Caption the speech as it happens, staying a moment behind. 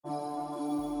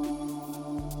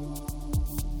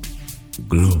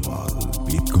Global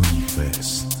Bitcoin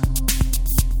Fest.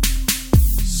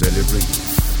 Celebrating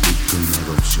Bitcoin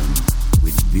adoption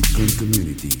with Bitcoin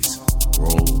communities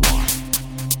worldwide.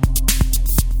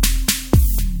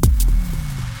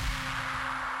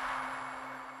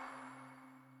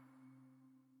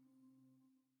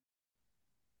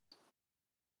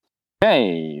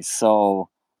 Okay, so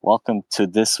welcome to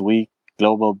this week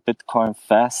Global Bitcoin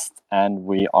Fest, and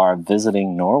we are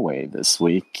visiting Norway this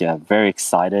week. Very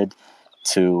excited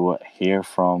to hear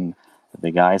from the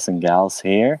guys and gals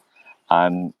here.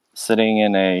 I'm sitting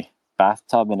in a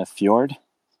bathtub in a fjord,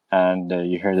 and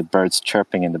you hear the birds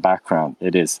chirping in the background.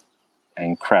 It is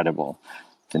incredible,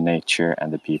 the nature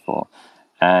and the people.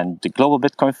 And the Global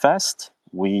Bitcoin Fest,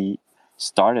 we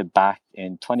started back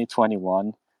in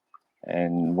 2021.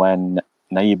 And when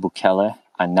Nayib Bukele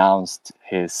announced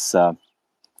his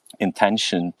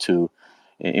intention to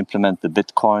implement the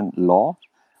Bitcoin law,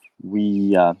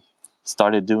 we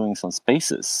started doing some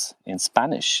spaces in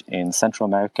Spanish in Central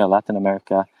America, Latin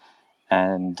America,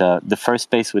 and the first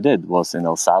space we did was in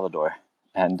El Salvador.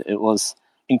 And it was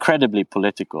incredibly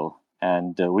political,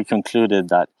 and we concluded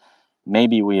that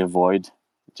maybe we avoid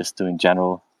just doing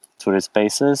general Twitter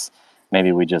spaces.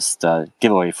 Maybe we just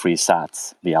give away free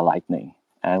sats via Lightning.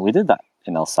 And we did that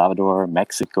in El Salvador,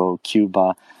 Mexico,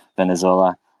 Cuba,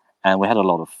 Venezuela. And we had a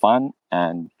lot of fun.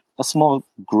 And a small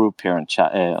group here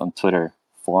on Twitter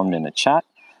formed in a chat.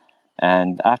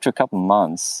 And after a couple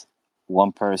months,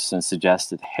 one person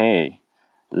suggested, hey,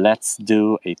 let's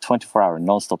do a 24-hour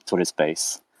non-stop Twitter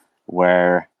space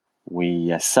where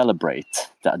we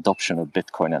celebrate the adoption of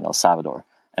Bitcoin in El Salvador.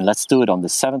 And let's do it on the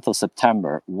 7th of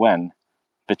September when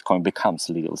Bitcoin becomes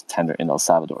legal tender in El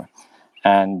Salvador.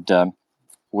 And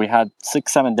we had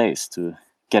 6-7 days to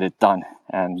get it done.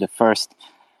 And the first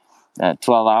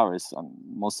 12 hours,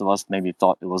 most of us maybe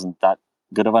thought it wasn't that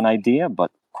good of an idea, but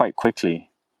quite quickly,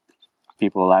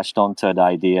 people latched onto the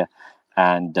idea,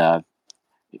 and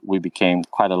we became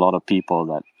quite a lot of people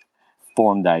that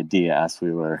formed the idea as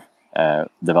we were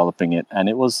developing it. And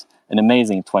it was an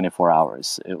amazing 24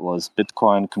 hours. It was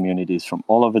Bitcoin communities from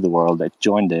all over the world that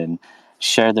joined in,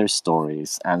 share their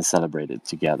stories, and celebrated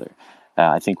together.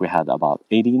 I think we had about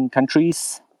 18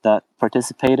 countries that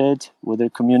participated with their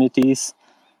communities.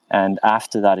 And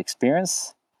after that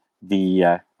experience,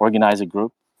 the organizer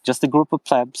group, just a group of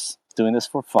plebs doing this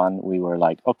for fun, we were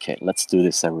like, okay, let's do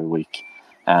this every week.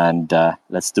 And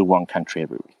let's do one country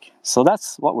every week. So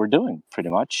that's what we're doing, pretty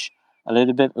much. A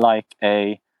little bit like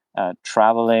a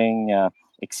traveling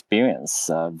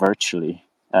experience virtually,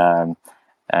 and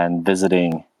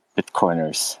visiting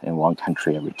Bitcoiners in one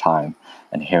country every time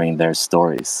and hearing their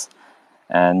stories.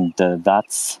 And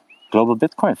that's Global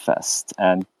Bitcoin Fest.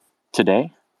 And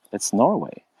today, it's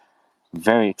Norway.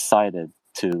 Very excited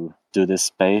to do this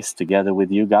space together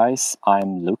with you guys.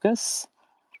 I'm Lucas.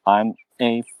 I'm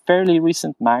a fairly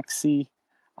recent maxi.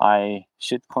 I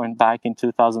shitcoined back in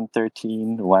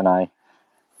 2013 when I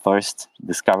first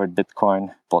discovered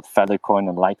Bitcoin, bought Feathercoin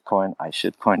and Litecoin. I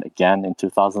shitcoined again in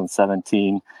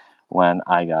 2017 when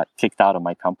I got kicked out of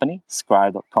my company,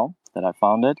 Scribe.com, that I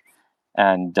founded,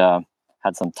 and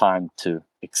had some time to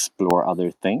explore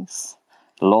other things.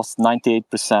 Lost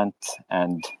 98%,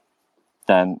 and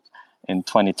then in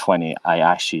 2020, I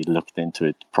actually looked into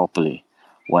it properly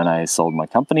when I sold my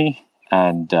company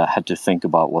and had to think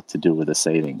about what to do with the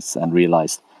savings, and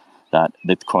realized that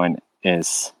Bitcoin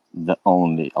is the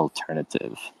only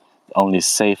alternative, the only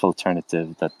safe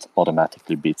alternative that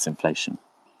automatically beats inflation.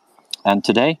 And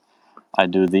today, I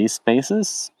do these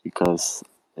spaces because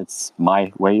it's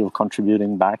my way of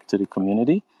contributing back to the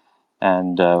community.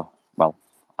 And, well,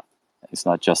 it's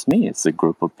not just me, it's a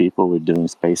group of people. We're doing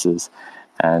spaces.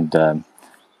 And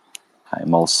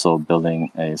I'm also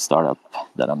building a startup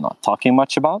that I'm not talking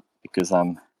much about because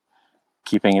I'm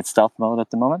keeping it stealth mode at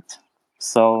the moment.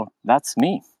 So that's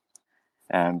me.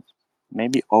 And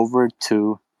maybe over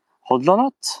to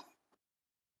Hodlonot.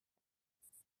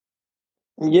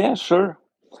 Yeah, sure.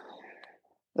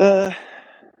 I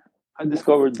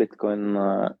discovered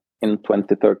Bitcoin in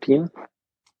 2013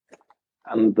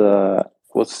 and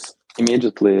was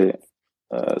immediately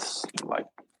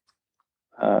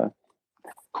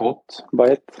caught by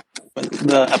it.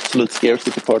 The absolute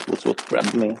scarcity part was what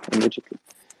grabbed me immediately.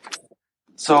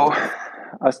 So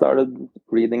I started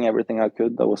reading everything I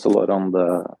could. There was a lot on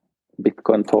the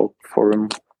Bitcoin Talk forum.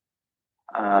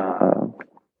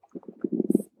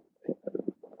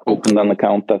 Opened an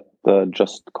account at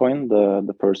JustCoin,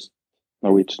 the first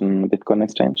Norwegian Bitcoin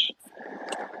exchange,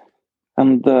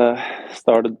 and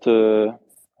started to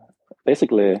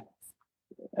basically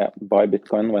buy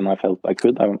Bitcoin when I felt I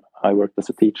could. I worked as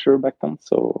a teacher back then,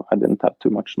 so I didn't have too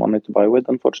much money to buy with,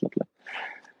 unfortunately.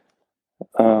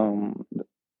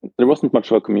 There wasn't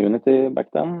much of a community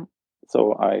back then,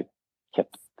 so I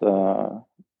kept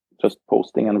just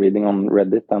posting and reading on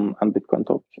Reddit and Bitcoin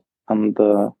Talk. And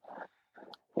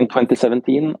in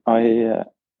 2017, I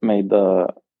made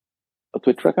a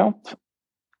Twitter account.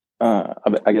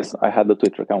 I guess I had a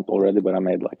Twitter account already, but I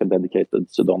made like a dedicated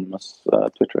pseudonymous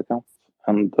Twitter account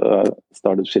and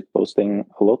started shitposting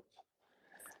a lot.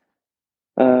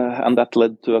 And that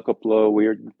led to a couple of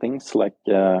weird things, like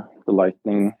the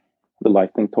lightning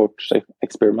torch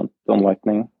experiment on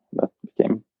Lightning that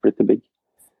became pretty big,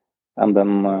 and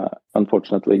then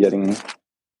unfortunately getting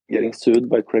sued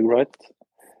by Craig Wright.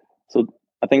 So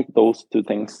I think those two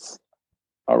things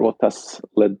are what has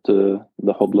led to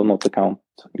the Hodlonaut account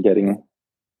getting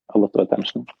a lot of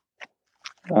attention.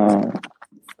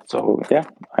 So yeah,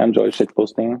 I enjoy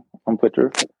shitposting on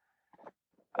Twitter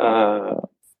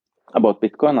about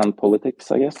Bitcoin and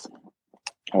politics, I guess,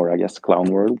 or I guess clown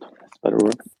world is a better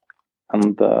word.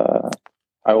 And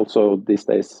I also these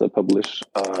days publish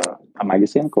a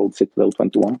magazine called Citadel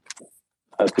 21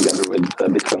 together with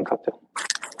Bitcoin Katja.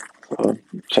 So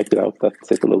check it out at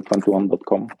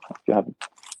citadel21.com if you haven't.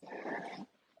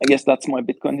 I guess that's my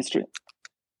Bitcoin history.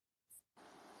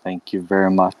 Thank you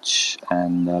very much,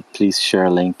 and please share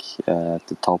a link at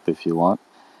the top if you want.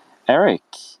 Eric,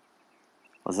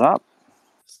 what's up?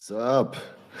 What's up?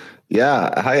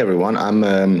 Yeah, hi everyone. I'm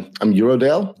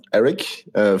Eurodale, Eric,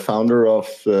 founder of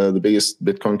the biggest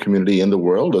Bitcoin community in the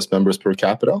world as members per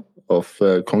capita of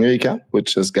Kongeriket,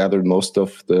 which has gathered most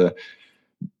of the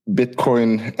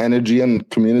Bitcoin energy and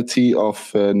community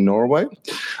of Norway.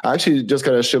 I actually just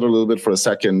got to shiver a little bit for a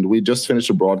second. We just finished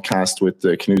a broadcast with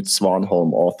Knut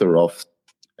Svanholm, author of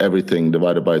Everything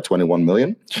Divided by 21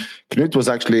 Million. Knut was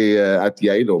actually at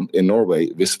Geilo in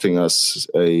Norway visiting us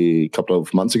a couple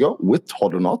of months ago with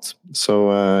Hodlonaut.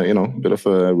 So, a bit of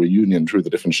a reunion through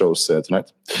the different shows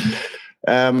tonight.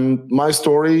 My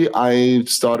story, I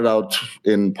started out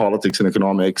in politics and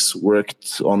economics,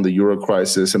 worked on the Euro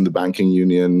crisis and the banking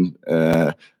union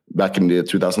back in the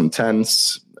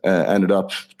 2010s, ended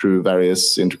up through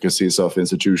various intricacies of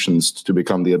institutions to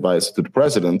become the advisor to the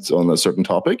president on a certain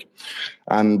topic.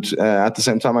 And at the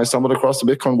same time, I stumbled across the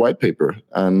Bitcoin white paper,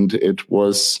 and it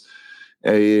was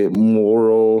a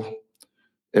moral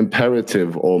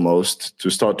imperative almost to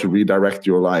start to redirect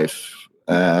your life.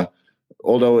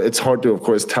 Although it's hard to, of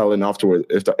course, tell in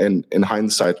afterward, in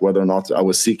hindsight, whether or not I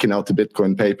was seeking out the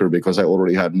Bitcoin paper because I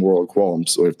already had moral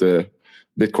qualms, or if the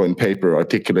Bitcoin paper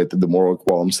articulated the moral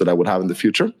qualms that I would have in the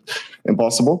future.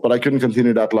 Impossible, but I couldn't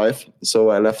continue that life. So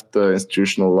I left the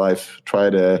institutional life,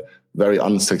 tried a very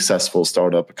unsuccessful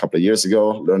startup a couple of years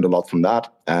ago, learned a lot from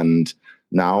that. And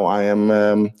now I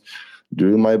am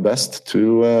doing my best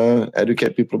to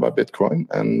educate people about Bitcoin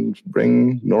and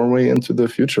bring Norway into the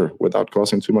future without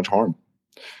causing too much harm.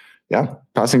 Yeah,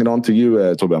 passing it on to you,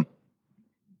 Torbjørn.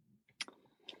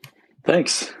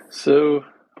 Thanks. So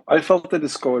I felt I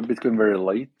discovered Bitcoin very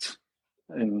late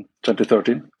in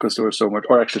 2013 because there was so much,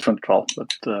 or actually 2012,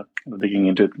 but digging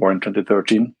into it more in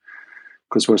 2013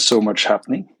 because there was so much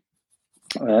happening.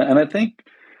 And I think,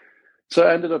 so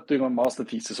I ended up doing a master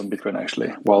thesis on Bitcoin actually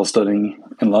while studying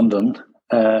in London.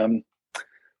 And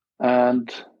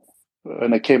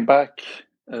when I came back,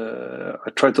 I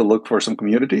tried to look for some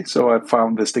community. So I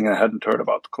found this thing I hadn't heard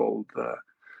about called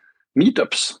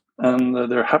meetups. And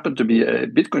there happened to be a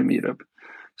Bitcoin meetup.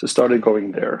 So I started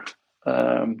going there.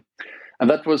 And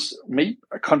that was me.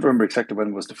 I can't remember exactly when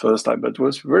it was the first time, but it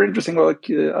was very interesting. Like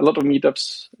a lot of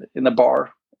meetups in a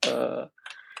bar,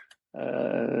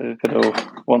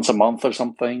 once a month or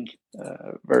something.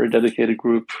 Very dedicated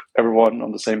group, everyone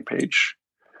on the same page.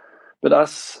 But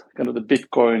as kind of the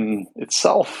Bitcoin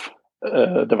itself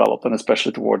developed, and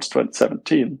especially towards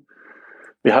 2017,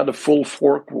 we had a full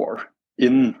fork war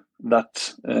in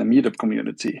that meetup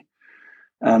community.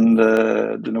 And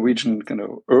the Norwegian kind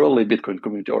of early Bitcoin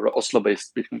community, or the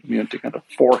Oslo-based Bitcoin community, kind of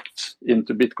forked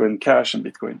into Bitcoin Cash and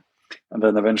Bitcoin. And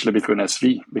then eventually Bitcoin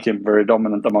SV became very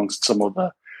dominant amongst some of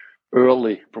the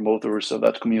early promoters of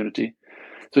that community.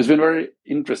 So it's been very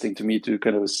interesting to me to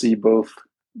kind of see both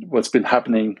what's been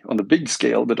happening on the big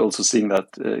scale, but also seeing that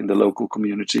in the local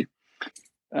community.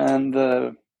 And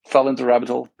fell into a rabbit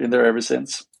hole, been there ever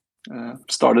since.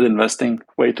 Started investing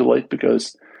way too late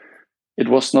because it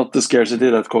was not the scarcity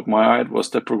that caught my eye. It was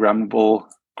the programmable,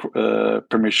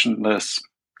 permissionless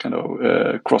kind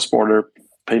of cross-border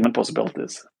payment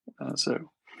possibilities. So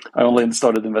I only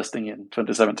started investing in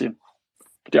 2017.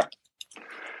 But yeah.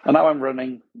 And now I'm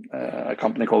running a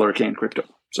company called Arcane Crypto.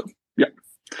 So yeah.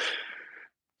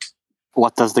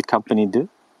 What does the company do?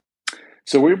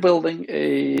 So we're building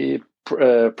a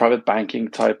private banking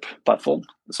type platform.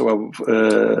 So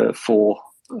for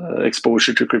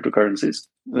exposure to cryptocurrencies.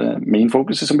 Main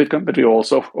focus is on Bitcoin, but we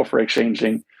also offer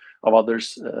exchanging of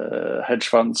others, hedge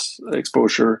funds,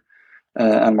 exposure,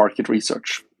 and market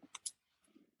research.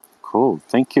 Cool.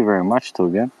 Thank you very much,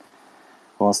 Torbjörn.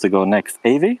 Who wants to go next?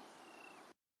 Avi?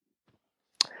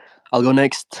 I'll go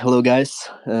next. Hello, guys.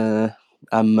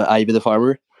 I'm Ivy the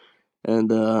Farmer,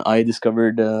 and I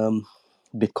discovered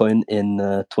Bitcoin in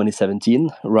 2017,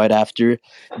 right after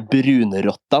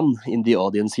Brunrottan in the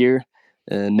audience here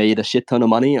made a shit ton of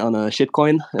money on a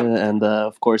shitcoin, and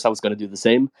of course I was going to do the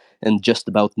same, and just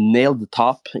about nailed the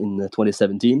top in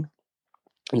 2017.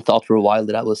 And thought for a while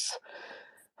that I was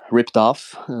ripped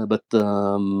off, but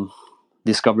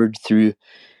discovered through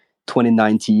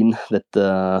 2019 that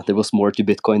there was more to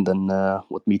Bitcoin than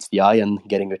what meets the eye, and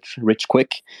getting rich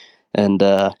quick, and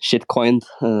shitcoined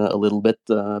a little bit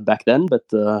back then, but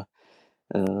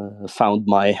found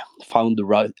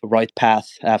the right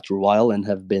path after a while, and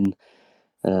have been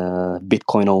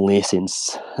Bitcoin only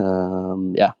since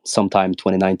sometime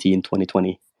 2019,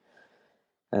 2020.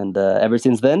 And ever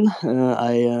since then,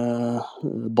 I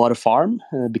bought a farm,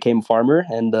 became a farmer,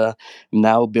 and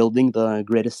now building the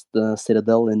greatest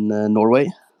citadel in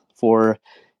Norway for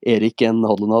Erik and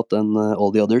Hodlenot and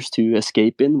all the others to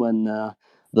escape in when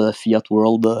the fiat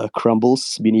world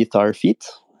crumbles beneath our feet.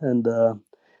 And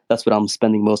that's what I'm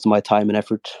spending most of my time and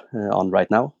effort on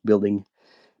right now, building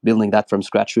that from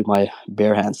scratch with my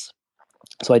bare hands.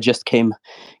 So I just came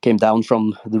down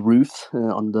from the roof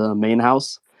on the main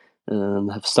house.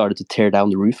 Have started to tear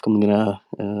down the roof. I'm gonna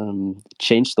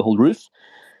change the whole roof,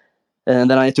 and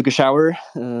then I took a shower,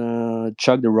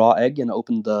 chugged a raw egg, and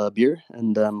opened the beer,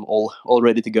 and I'm all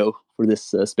ready to go for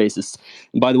this Spaces.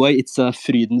 And by the way, it's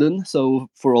Frydenlund, so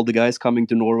for all the guys coming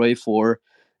to Norway for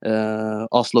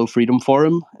Oslo Freedom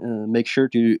Forum, make sure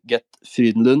to get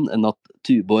Frydenlund and not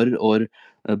Tuborg or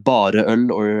Bare Øl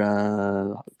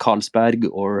or Carlsberg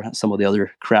or some of the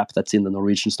other crap that's in the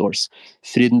Norwegian stores.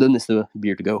 Frydenlund is the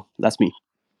beer to go. That's me.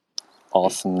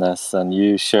 Awesomeness. And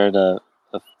you shared a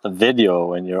video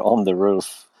when you're on the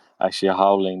roof, actually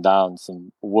howling down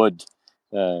some wood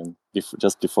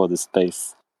just before the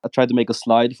space. I tried to make a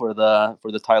slide for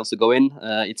the tiles to go in.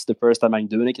 It's the first time I'm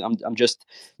doing it. I'm just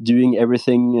doing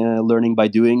everything, learning by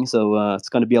doing. So it's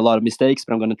going to be a lot of mistakes,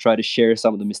 but I'm going to try to share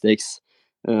some of the mistakes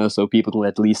so people can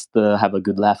at least have a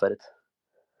good laugh at it.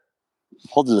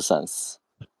 Hodlesens.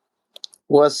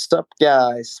 What's up,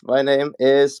 guys? My name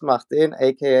is Martin,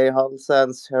 aka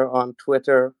Hodlesens, here on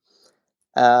Twitter.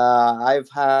 I've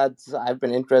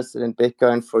been interested in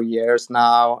Bitcoin for years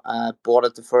now. Bought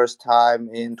it the first time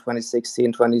in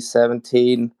 2016,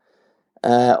 2017.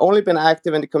 Only been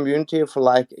active in the community for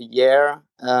like a year.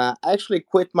 Actually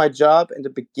quit my job in the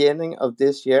beginning of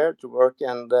this year to work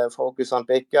and focus on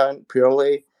Bitcoin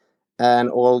purely, and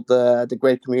all the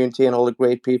great community and all the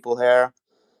great people here.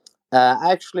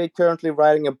 Actually currently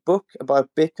writing a book about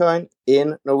Bitcoin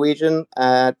in Norwegian.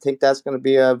 I think that's going to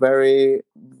be a very,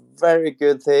 very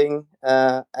good thing.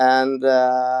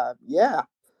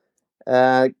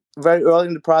 Very early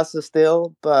in the process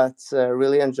still, but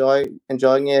really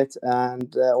enjoying it,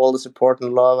 and all the support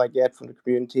and love I get from the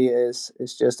community is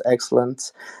just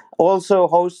excellent. Also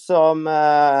host some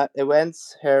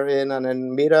events here and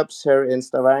in meetups here in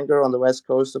Stavanger on the west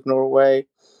coast of Norway.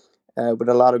 With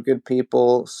a lot of good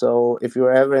people. So if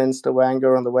you're ever in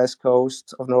Stavanger on the west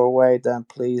coast of Norway, then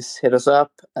please hit us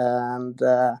up, and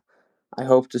I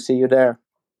hope to see you there.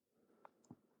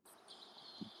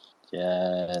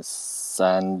 Yes,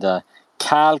 and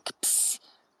Calcs.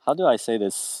 How do I say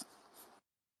this?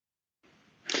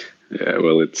 Yeah,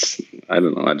 well, I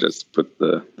don't know, I just put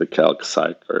the calc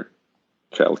psych or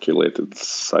calculated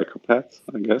psychopath,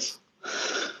 I guess,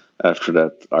 after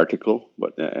that article.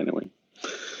 But yeah, anyway.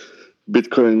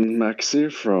 Bitcoin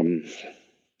Maxi from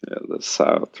the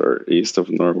south or east of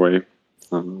Norway.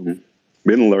 Been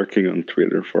lurking on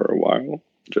Twitter for a while.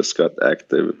 Just got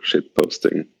active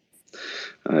shitposting,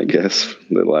 I guess,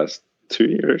 the last 2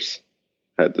 years.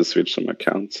 Had to switch some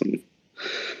accounts and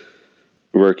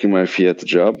working my fiat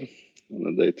job on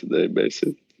a day-to-day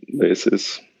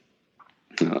basis.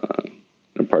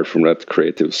 Apart from that,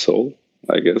 creative soul,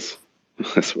 I guess,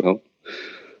 as well.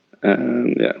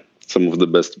 And yeah, some of the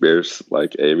best beers,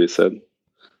 like Avi said,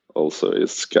 also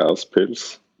is Scouse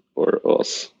Pils or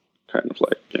Oz, kind of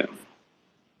like, yeah.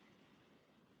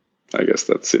 I guess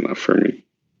that's enough for me.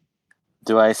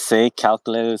 Do I say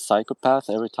calculated psychopath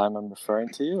every time I'm referring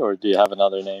to you, or do you have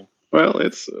another name? Well,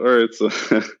 it's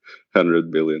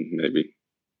 100 billion, maybe.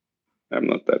 I'm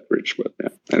not that rich, but yeah,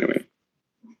 anyway.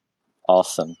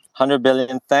 Awesome. 100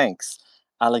 billion thanks.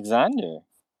 Alexander.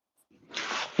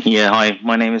 Yeah, hi,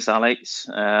 my name is Alex.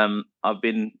 I've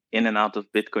been in and out of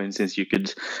Bitcoin since you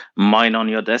could mine on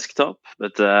your desktop,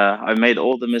 but I've made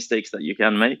all the mistakes that you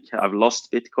can make. I've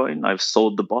lost Bitcoin, I've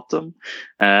sold the bottom,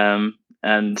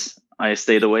 and I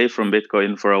stayed away from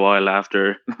Bitcoin for a while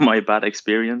after my bad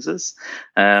experiences.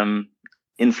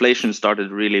 Inflation started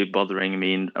really bothering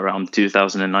me in around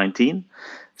 2019.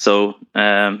 So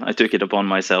I took it upon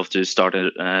myself to start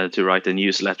to write a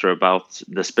newsletter about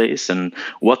the space and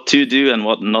what to do and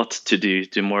what not to do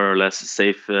to more or less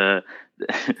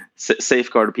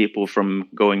safeguard people from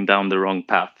going down the wrong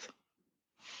path.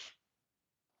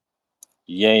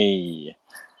 Yay.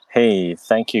 Hey,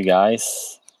 thank you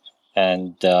guys.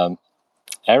 And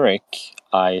Eric,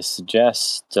 I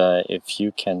suggest if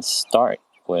you can start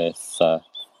with a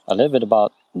little bit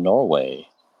about Norway,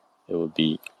 it would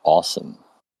be awesome.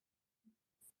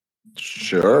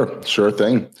 Sure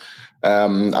thing. I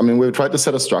mean, we've tried to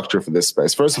set a structure for this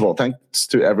space. First of all, thanks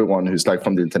to everyone who's like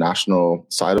from the international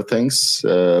side of things.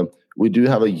 We do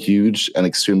have a huge and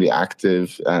extremely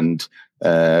active and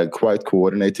quite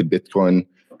coordinated Bitcoin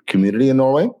community in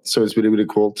Norway. So it's really, really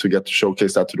cool to get to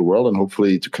showcase that to the world and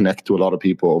hopefully to connect to a lot of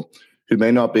people who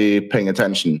may not be paying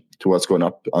attention to what's going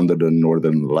up under the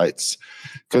northern lights.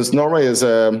 Because Norway is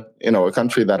a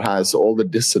country that has all the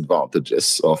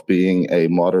disadvantages of being a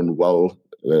modern,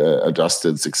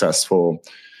 well-adjusted, successful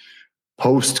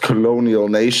post-colonial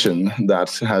nation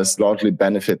that has largely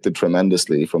benefited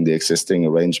tremendously from the existing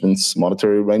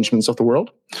monetary arrangements of the world.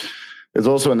 It's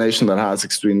also a nation that has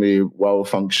extremely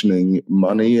well-functioning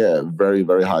money, very,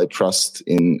 very high trust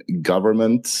in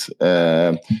government,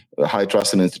 high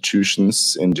trust in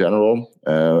institutions in general,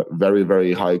 very,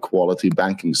 very high-quality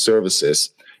banking services.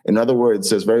 In other words,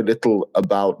 there's very little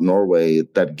about Norway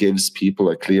that gives people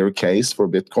a clear case for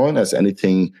Bitcoin as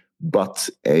anything but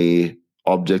a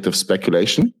object of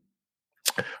speculation.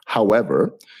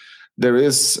 However, there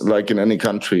is, like in any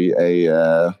country,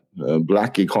 a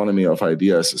black economy of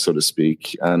ideas, so to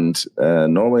speak. And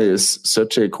Norway is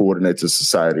such a coordinated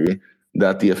society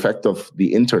that the effect of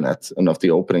the internet and of the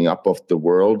opening up of the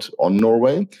world on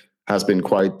Norway has been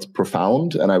quite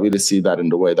profound. And I really see that in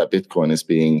the way that Bitcoin is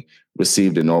being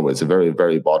received in Norway. It's a very,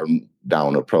 very bottom-up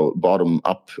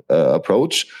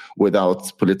approach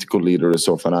without political leaders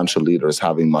or financial leaders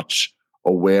having much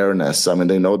awareness. I mean,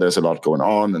 they know there's a lot going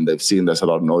on and they've seen there's a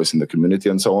lot of noise in the community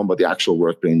and so on, but the actual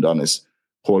work being done is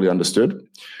poorly understood.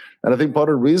 And I think part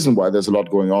of the reason why there's a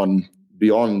lot going on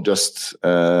beyond just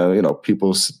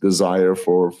people's desire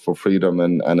for freedom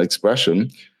and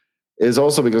expression is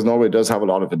also because Norway does have a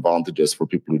lot of advantages for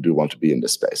people who do want to be in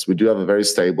this space. We do have a very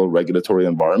stable regulatory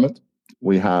environment.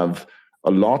 We have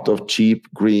a lot of cheap,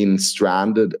 green,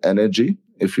 stranded energy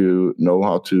if you know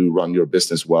how to run your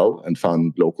business well and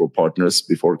find local partners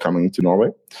before coming to Norway.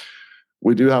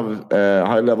 We do have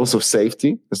high levels of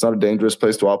safety. It's not a dangerous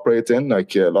place to operate in.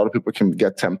 Like a lot of people can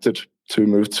get tempted to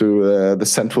move to the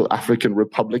Central African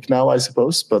Republic now, I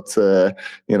suppose. But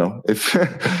if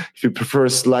if you prefer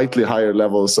slightly higher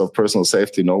levels of personal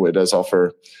safety, Norway does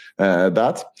offer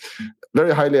that.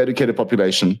 Very highly educated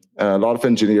population, a lot of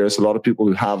engineers, a lot of people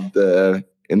who have the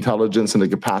intelligence and the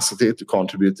capacity to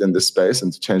contribute in this space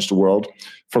and to change the world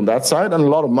from that side, and a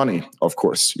lot of money, of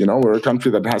course. We're a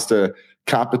country that has the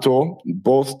capital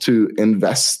both to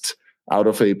invest out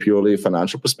of a purely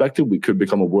financial perspective. We could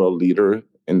become a world leader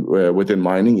within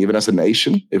mining, even as a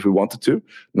nation, if we wanted to.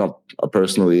 Not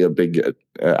personally a big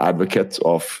advocate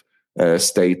of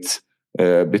state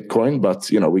Bitcoin,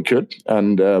 but we could.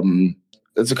 And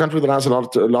it's a country that has a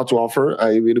lot to offer.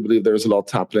 I really believe there's a lot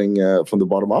happening from the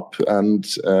bottom up, and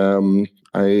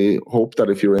I hope that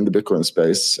if you're in the Bitcoin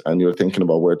space and you're thinking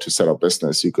about where to set up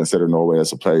business, you consider Norway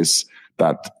as a place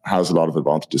that has a lot of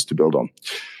advantages to build on.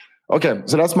 Okay,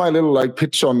 so that's my little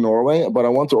pitch on Norway, but I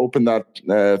want to open that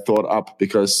thought up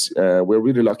because we're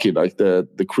really lucky. Like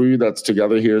the crew that's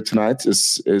together here tonight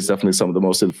is definitely some of the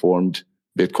most informed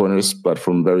Bitcoiners, but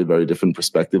from very, very different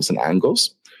perspectives and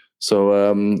angles.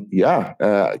 So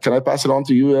can I pass it on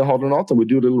to you, Hodernot, and we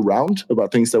do a little round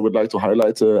about things that we'd like to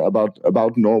highlight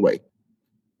about Norway.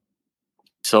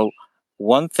 So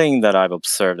one thing that I've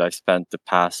observed, I spent the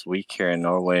past week here in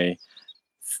Norway.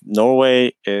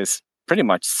 Norway is pretty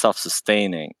much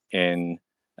self-sustaining in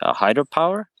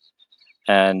hydropower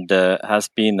and has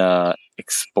been an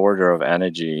exporter of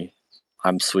energy.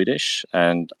 I'm Swedish,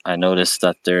 and I noticed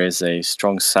that there is a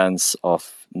strong sense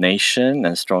of nation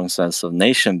and strong sense of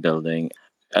nation building.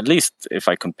 At least if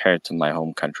I compare it to my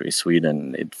home country,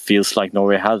 Sweden, it feels like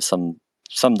Norway has some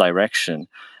direction.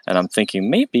 And I'm thinking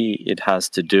maybe it has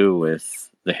to do with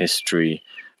the history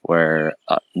where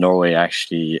Norway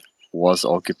actually was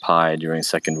occupied during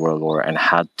Second World War and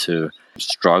had to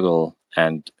struggle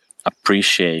and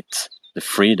appreciate the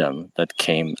freedom that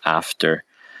came after,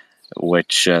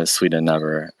 which Sweden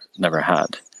never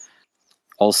had.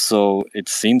 Also, it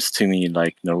seems to me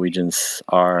like Norwegians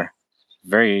are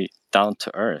very down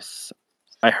to earth.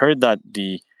 I heard that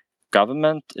the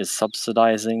government is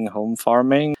subsidizing home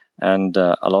farming, and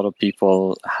a lot of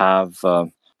people have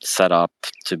set up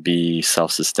to be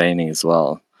self-sustaining as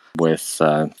well with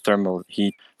thermal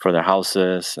heat for their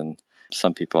houses, and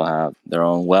some people have their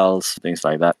own wells, things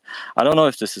like that. I don't know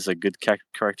if this is a good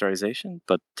characterization,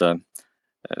 but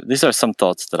these are some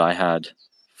thoughts that I had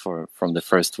from the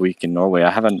first week in Norway.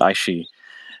 I haven't actually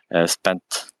spent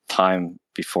time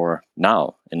before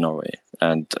now in Norway,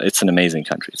 and it's an amazing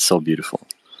country. It's so beautiful.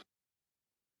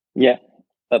 Yeah,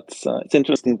 that's it's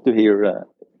interesting to hear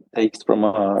takes from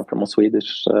a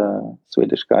Swedish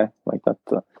guy like that.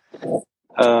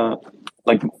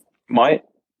 Like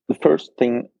the first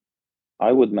thing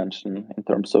I would mention in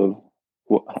terms of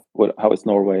how is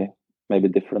Norway maybe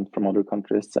different from other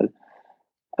countries,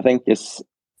 I think is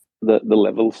the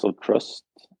levels of trust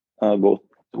both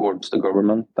towards the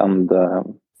government and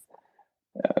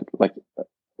like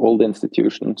all the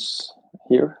institutions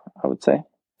here, I would say,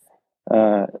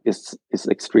 is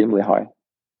extremely high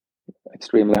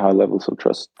levels of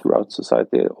trust throughout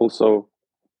society. Also,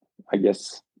 I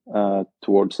guess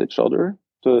towards each other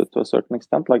to a certain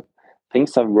extent. Like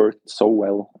things have worked so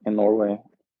well in Norway.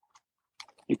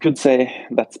 You could say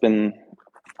that's been.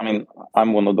 I mean,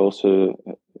 I'm one of those who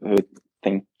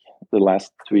think the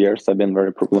last 2 years have been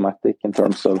very problematic in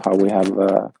terms of how we have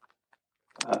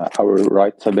our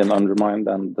rights have been undermined,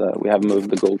 and we have moved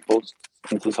the goalposts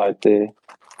in society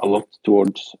a lot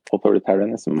towards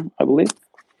authoritarianism, I believe.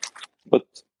 But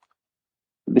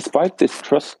despite this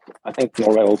trust, I think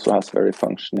Norway also has very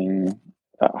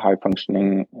high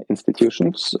functioning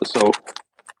institutions. So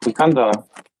we kind of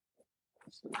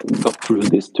got through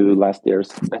these 2 last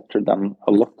years better than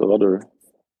a lot of other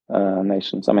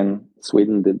nations. I mean,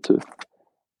 Sweden did too.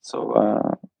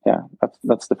 So yeah,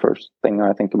 that's the first thing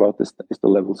I think about is the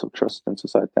levels of trust in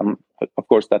society, and of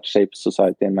course that shapes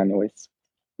society in many ways,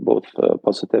 both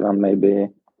positive and maybe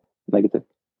negative.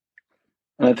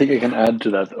 And I think I can add to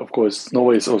that. Of course,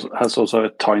 Norway has also a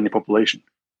tiny population.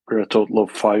 We're a total of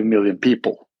 5 million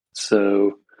people.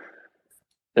 So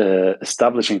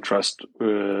establishing trust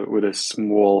with a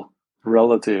small,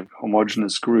 relative,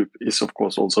 homogeneous group is, of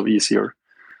course, also easier.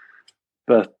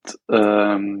 But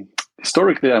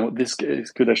historically, and this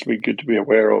could actually be good to be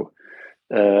aware of,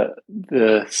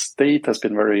 the state has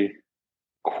been very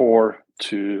core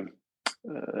to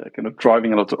kind of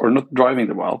driving a lot, or not driving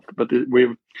the wealth, but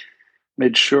we've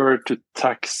made sure to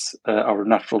tax our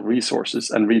natural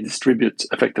resources and redistribute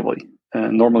effectively.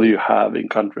 Normally you have in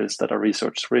countries that are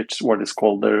resource rich what is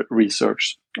called the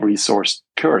resource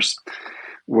curse,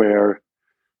 where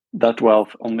that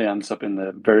wealth only ends up in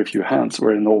a very few hands,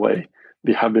 where in Norway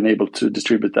we have been able to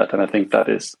distribute that, and I think that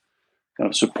is kind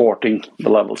of supporting the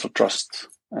levels of trust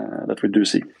that we do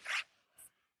see.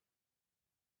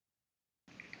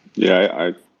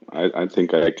 Yeah, I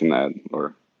think I can add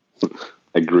or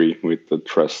agree with the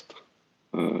trust,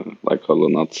 like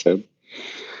Olonat said,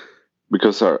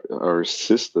 because our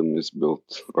system is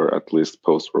built, or at least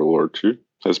post World War II,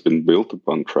 has been built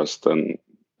upon trust and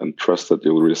trust that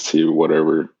you'll receive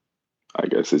whatever, I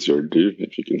guess, is your due,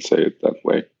 if you can say it that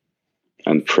way,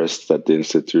 and trust that the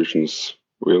institutions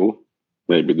will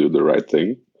maybe do the right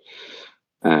thing.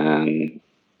 And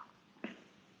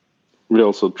we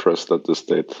also trust that the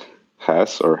state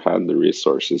has or had the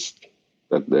resources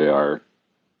that they are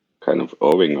kind of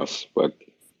owing us, but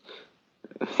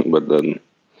then,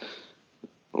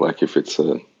 like, if it's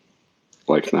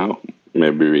like now,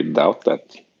 maybe we doubt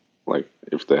that. Like,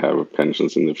 if they have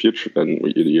pensions in the future, then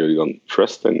you don't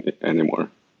trust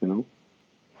anymore, you know.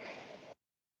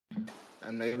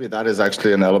 And maybe that is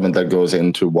actually an element that goes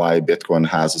into why Bitcoin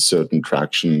has a certain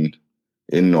traction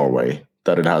in Norway,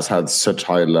 that it has had such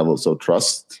high levels of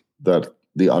trust, that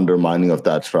the undermining of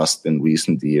that trust in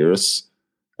recent years,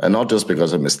 and not just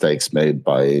because of mistakes made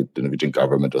by the Norwegian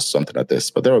government or something like this,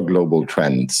 but there are global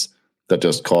trends that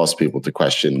just cause people to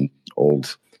question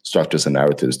old structures and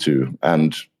narratives too,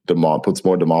 and puts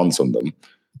more demands on them.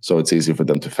 So it's easy for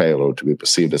them to fail or to be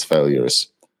perceived as failures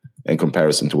in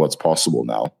comparison to what's possible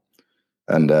now.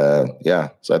 And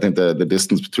so I think the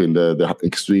distance between the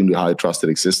extremely high trust that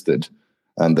existed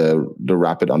and the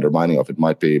rapid undermining of it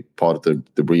might be part of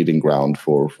the breeding ground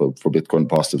for Bitcoin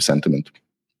positive sentiment.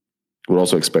 Would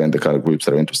also explain the kind of groups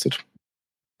that are interested.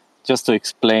 Just to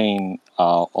explain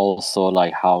also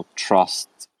like how trust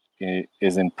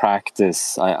is in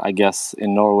practice. I guess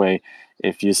in Norway,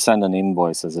 if you send an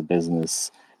invoice as a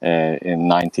business, in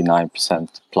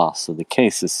 99% plus of the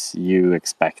cases, you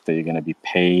expect that you're going to be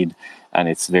paid, and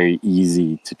it's very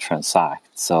easy to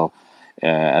transact. So,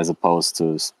 as opposed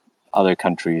to other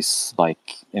countries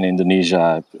like in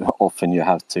Indonesia, often you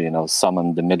have to,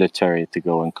 summon the military to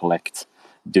go and collect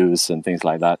dues and things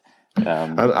like that.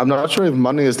 I'm not sure if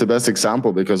money is the best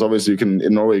example, because obviously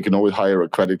in Norway you can always hire a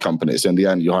credit company. So in the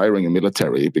end, you're hiring a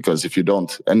military, because if you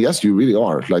don't, and yes, you really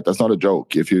are, like, that's not a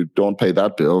joke. If you don't pay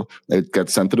that bill, it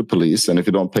gets sent to the police, and if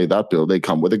you don't pay that bill, they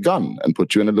come with a gun and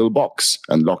put you in a little box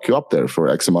and lock you up there for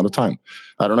X amount of time.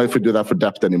 I don't know if we do that for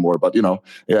debt anymore, but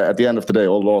at the end of the day,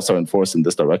 all laws are enforced in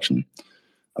this direction.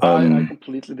 I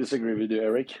completely disagree with you,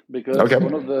 Eric, because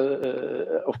one of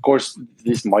the, of course,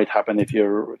 this might happen if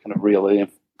you're kind of really,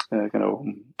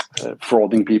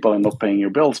 frauding people and not paying your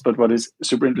bills. But what is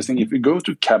super interesting, if you go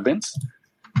to cabins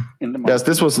in the market, yes,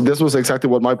 this was exactly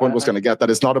what my point was going to get. That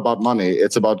it's not about money;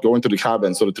 it's about going to the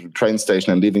cabin, to the train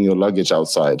station, and leaving your luggage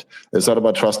outside. It's not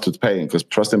about trust in paying, because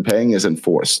trust in paying is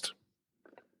enforced.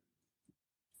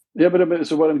 Yeah, but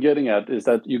so what I'm getting at is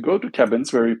that you go to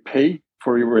cabins where you pay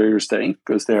for where you're staying,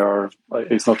 because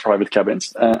it's not private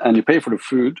cabins, and you pay for the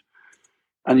food,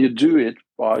 and you do it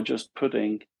by just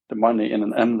putting the money in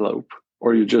an envelope,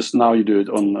 or you do it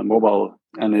on a mobile,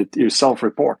 and you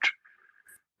self-report,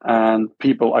 and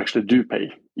people actually do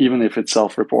pay, even if it's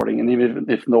self-reporting, and even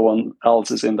if no one else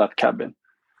is in that cabin.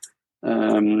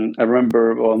 I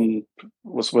remember when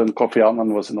Kofi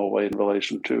Annan was in Norway in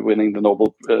relation to winning the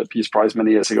Nobel Peace Prize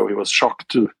many years ago. He was shocked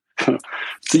to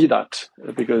see that,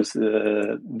 because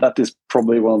that is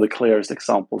probably one of the clearest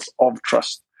examples of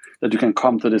trust, that you can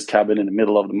come to this cabin in the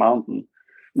middle of the mountain.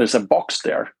 There's a box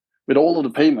there with all of the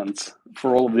payments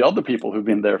for all of the other people who've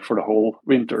been there for the whole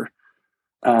winter,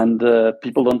 and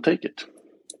people don't take it.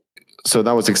 So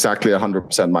that was exactly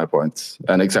 100% my point,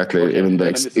 and exactly even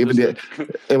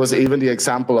the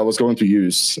example I was going to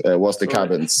use was the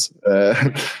cabins,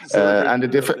 and the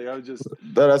difference.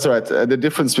 That's right. The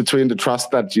difference between the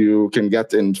trust that you can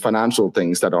get in financial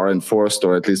things that are enforced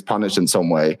or at least punished in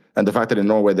some way, and the fact that in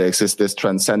Norway there exists this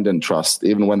transcendent trust,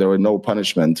 even when there are no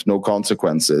punishment, no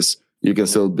consequences, you can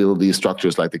still build these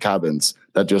structures like the cabins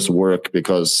that just work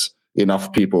because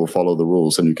enough people follow the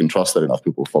rules, and you can trust that enough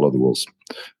people follow the rules.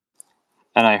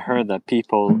 And I heard that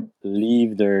people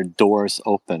leave their doors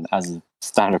open as a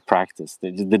standard practice.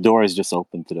 The door is just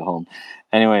open to the home.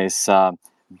 Anyways, 100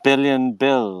 billion.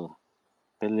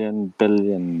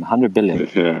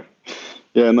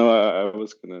 Yeah. No, I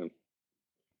was gonna,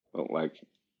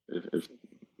 if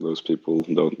those people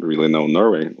don't really know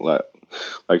Norway,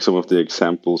 like some of the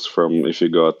examples from if you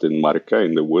go out in Marka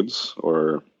in the woods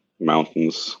or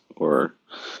mountains, or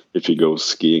if you go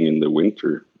skiing in the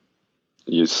winter,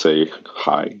 you say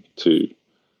hi to,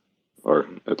 or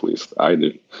at least I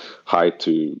do, hi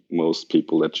to most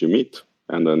people that you meet.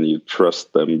 And then you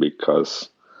trust them because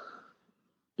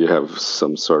you have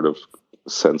some sort of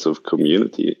sense of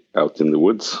community out in the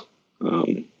woods.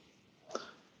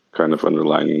 Kind of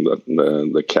underlining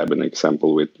the cabin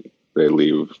example with they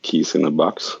leave keys in a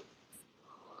box.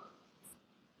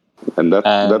 And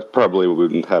that probably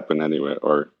wouldn't happen anywhere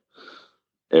or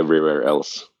everywhere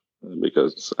else,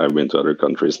 because I've been to other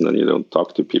countries and then you don't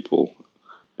talk to people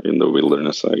in the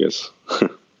wilderness, I guess.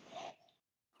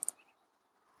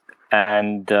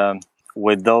 And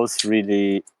with those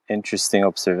really interesting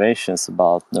observations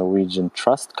about Norwegian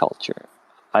trust culture,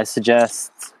 I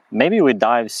suggest maybe we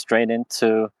dive straight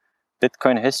into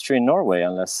Bitcoin history in Norway,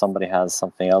 unless somebody has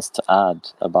something else to add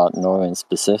about Norway in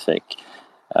specific.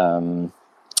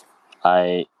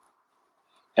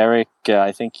 Eric,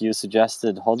 I think you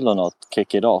suggested Hodlonot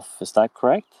kick it off. Is that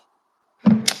correct?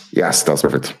 Yes, that's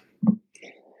perfect.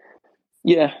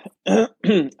 Yeah,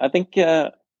 I think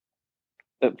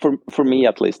for me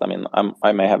at least, I mean,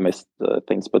 I may have missed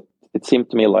things, but it seemed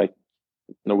to me like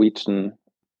Norwegian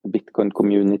Bitcoin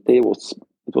community was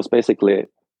basically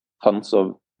tons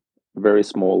of very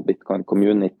small Bitcoin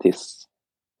communities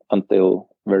until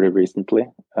very recently.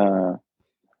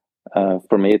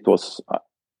 For me, it was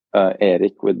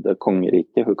Erik with the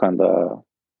Kongerike who kind of,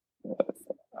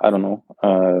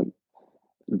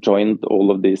 joined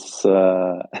all of these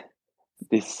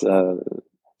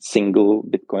single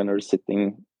Bitcoiners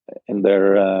sitting in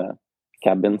their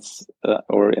cabins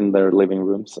or in their living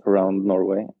rooms around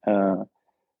Norway.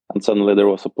 And suddenly there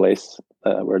was a place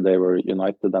where they were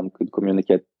united and could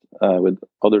communicate with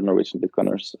other Norwegian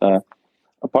Bitcoiners.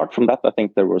 Apart from that, I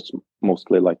think there was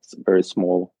mostly like very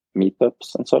small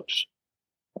meetups and such.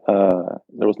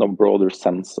 There was no broader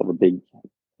sense of a big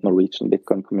Norwegian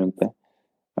Bitcoin community.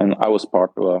 And I was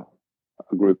part of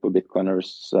a group of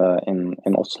Bitcoiners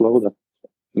in Oslo that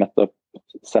met up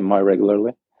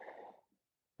semi-regularly.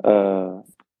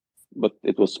 But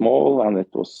it was small and it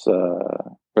was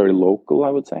very local, I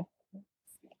would say.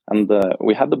 And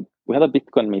we had a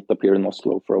Bitcoin meetup here in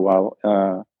Oslo for a while.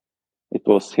 It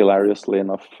was hilariously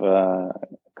enough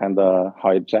kind of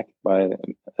hijacked by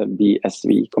a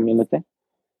BSV community.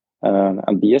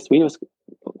 And BSV was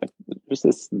there's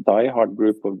this die-hard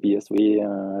group of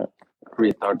BSV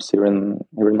retards here in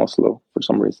Oslo for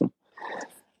some reason.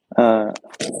 I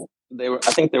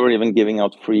think they were even giving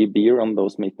out free beer on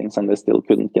those meetings, and they still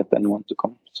couldn't get anyone to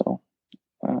come. So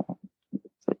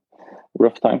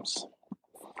rough times.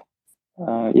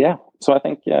 So I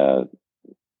think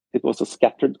it was a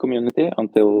scattered community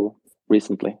until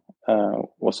recently.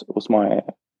 Was my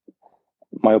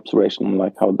observation on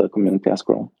like how the community has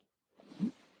grown.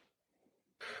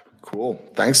 Cool.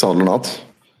 Thanks, Arnold.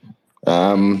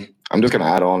 I'm just going to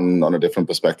add on a different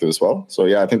perspective as well. So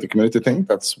yeah, I think the community thing,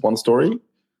 that's one story.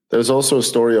 There's also a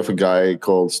story of a guy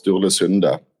called Sturle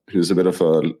Sunde, who's a bit of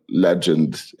a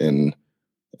legend in,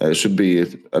 should be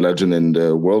a legend in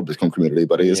the world Bitcoin community,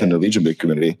 but he is in the Norwegian Bitcoin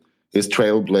community. He's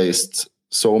trailblazed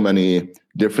so many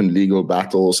different legal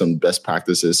battles and best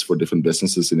practices for different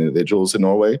businesses and individuals in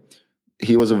Norway.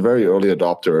 He was a very early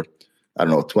adopter, I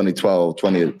don't know,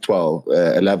 2012,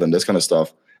 11, this kind of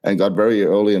stuff, and got very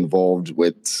early involved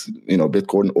with,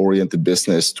 Bitcoin-oriented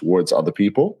business towards other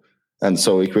people. And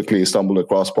so he quickly stumbled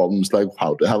across problems like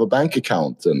how to have a bank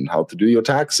account and how to do your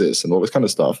taxes and all this kind of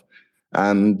stuff.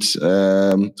 And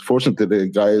fortunately, the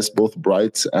guy is both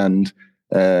bright and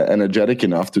energetic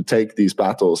enough to take these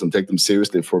battles and take them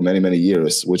seriously for many, many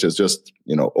years, which has just,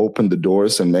 opened the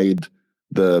doors and made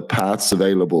the paths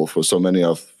available for so many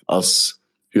of us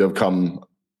who have come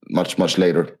much, much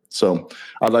later. So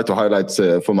I'd like to highlight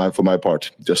for my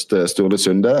part just Sturle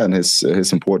Sunde and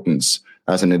his importance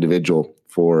as an individual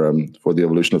for the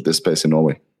evolution of this space in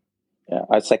Norway. Yeah,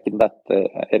 I second that,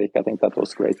 Erik. I think that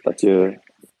was great that you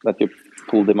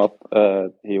pulled him up.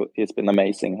 He's been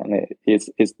amazing, and he's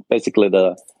basically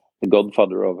the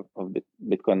godfather of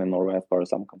Bitcoin in Norway, as far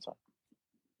as I'm concerned.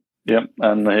 Yeah,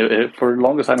 and for the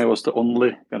longest time he was the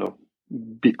only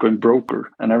Bitcoin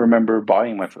broker, and I remember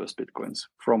buying my first Bitcoins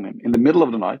from him in the middle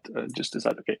of the night. Just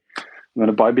decided, okay, I'm going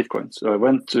to buy Bitcoins. So I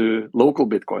went to local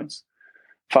Bitcoins,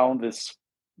 found this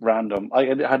random. I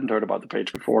hadn't heard about the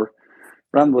page before.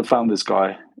 Randomly found this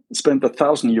guy, spent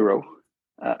 €1,000.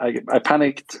 I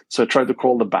panicked, so I tried to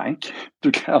call the bank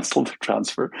to cancel the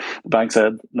transfer. The bank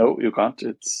said, "No, you can't.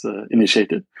 It's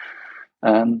initiated."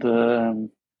 And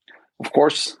of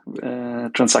course,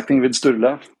 transacting with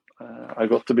Sturle, I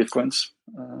got the Bitcoins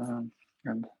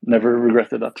and never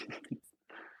regretted that.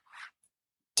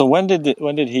 So when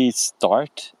did he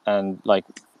start? And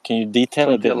can you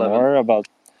detail a bit more about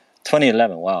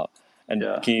 2011? Wow. And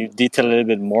can you detail a little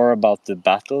bit more about the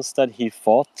battles that he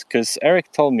fought? Because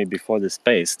Erik told me before the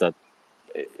space that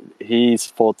he's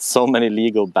fought so many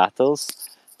legal battles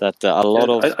that a lot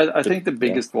of... I think the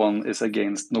biggest one is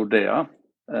against Nordea,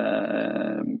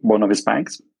 one of his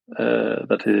banks,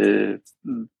 that he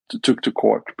took to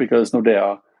court because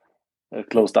Nordea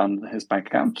closed down his bank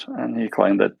account, and he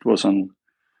claimed that was on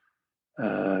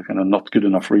not good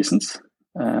enough reasons.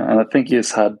 And I think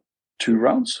he's had 2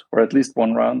 rounds, or at least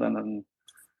 1 round, and then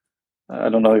I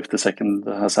don't know if the second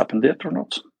has happened yet or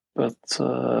not. But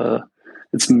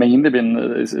it's mainly been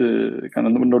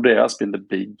Nordea has been the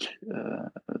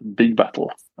big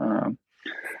battle. I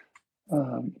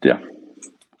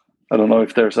don't know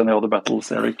if there's any other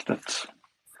battles, Erik, that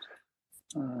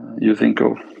you think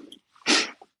of.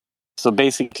 So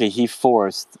basically, he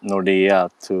forced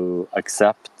Nordea to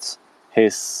accept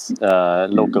his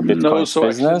local Bitcoin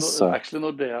business. Actually,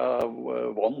 Nordea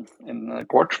won in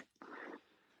court,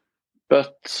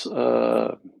 but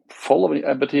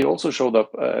but he also showed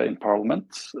up in Parliament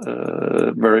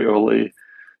very early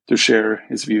to share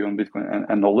his view on Bitcoin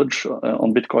and knowledge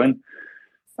on Bitcoin.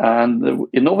 And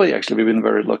in Norway, actually, we've been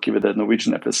very lucky with the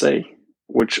Norwegian FSA,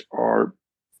 which are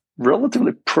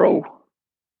relatively pro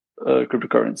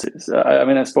cryptocurrencies. I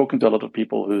mean, I've spoken to a lot of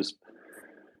people who's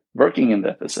working in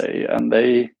the FSA, and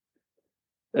they,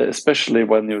 especially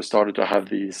when you started to have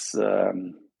these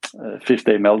Fifth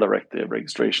AML directive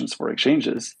registrations for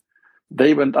exchanges,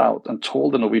 they went out and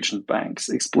told the Norwegian banks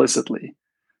explicitly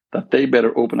that they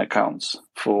better open accounts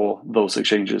for those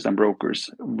exchanges and brokers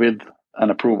with an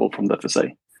approval from the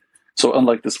FSA. So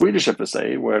unlike the Swedish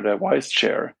FSA, where the vice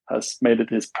chair has made it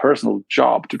his personal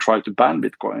job to try to ban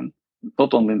Bitcoin,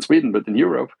 not only in Sweden, but in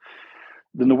Europe,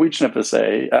 the Norwegian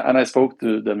FSA, and I spoke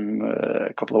to them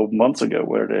a couple of months ago,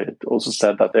 where they also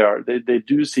said that they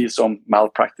do see some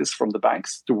malpractice from the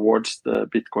banks towards the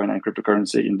Bitcoin and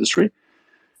cryptocurrency industry.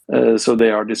 So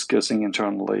they are discussing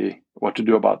internally what to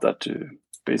do about that, to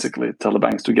basically tell the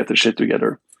banks to get their shit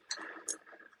together.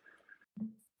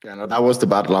 Yeah, no, that was the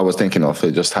battle I was thinking of.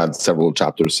 It just had several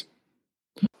chapters.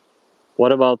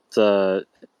 What about the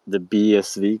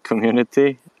BSV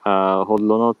community?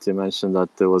 Hodlonot, you mentioned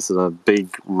that there was a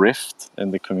big rift in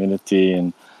the community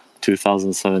in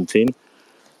 2017.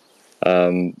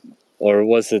 Or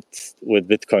was it with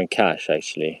Bitcoin Cash,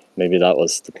 actually? Maybe that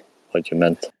was what you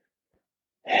meant.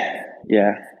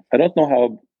 Yeah, I don't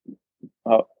know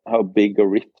how big a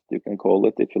rift you can call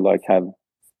it, if you like have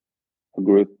a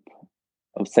group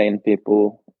of sane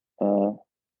people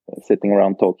sitting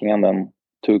around talking, and then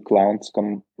two clowns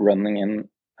come running in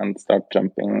and start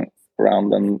jumping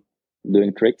around and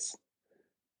doing tricks.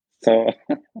 So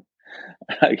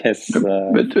I guess.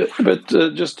 But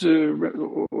just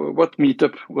to, what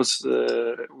meetup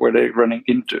were they running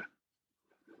into?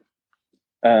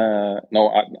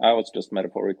 No, I was just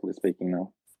metaphorically speaking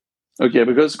now. Okay,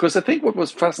 because I think what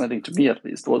was fascinating to me, at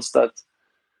least, was that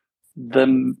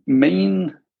the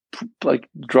main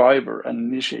driver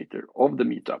and initiator of the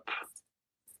meetup,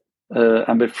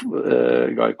 and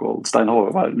a guy called Stein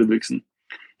Håvard Ludvigsen,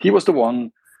 he was the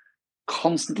one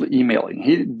constantly emailing.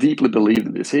 He deeply believed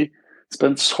in this. He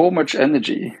spent so much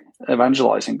energy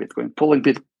evangelizing Bitcoin, pulling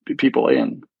people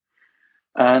in.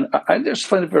 And I just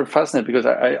find it very fascinating, because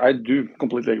I do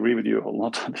completely agree with you. A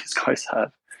lot of these guys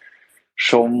have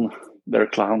shown their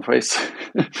clown face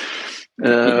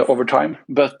over time.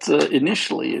 But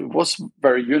initially it was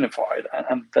very unified,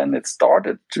 and then it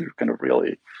started to kind of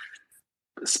really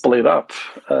split up.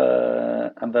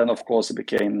 And then, of course, it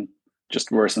became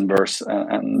just worse and worse.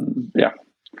 And yeah.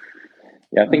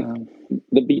 Yeah, I think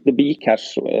the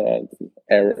Bcash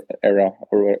era,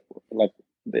 or like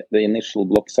the initial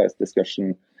block size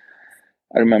discussion.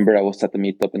 I remember I was at the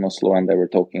meetup in Oslo, and they were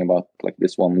talking about like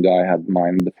this one guy had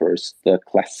mined the first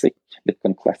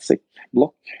Bitcoin Classic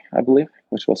block, I believe,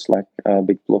 which was like a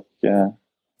big block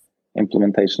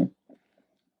implementation.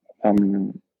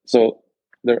 So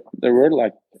there were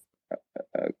like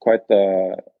quite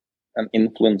an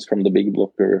influence from the big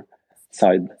blocker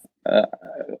side.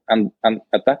 And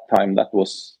at that time, that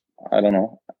was, I don't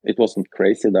know, it wasn't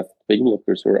crazy that big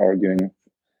blockers were arguing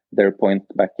their point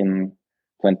back in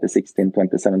 2016,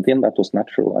 2017. That was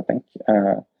natural, I think.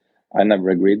 I never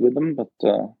agreed with them, but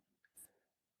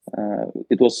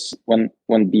it was when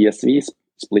BSV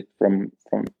split from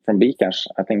Bcash,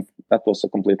 I think that was a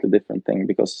completely different thing,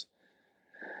 because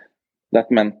that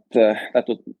meant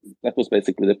that was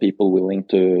basically the people willing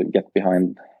to get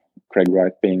behind Craig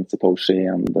Wright being Satoshi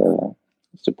and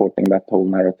supporting that whole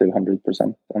narrative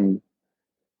 100%, and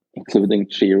including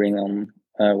cheering on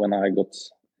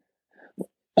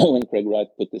when Craig Wright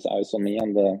put his eyes on me,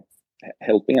 and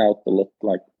helping out a lot,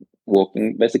 like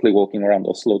basically walking around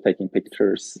Oslo, taking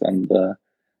pictures, and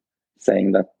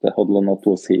saying that the Hodlonot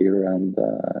was here, and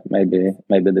maybe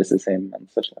this is him,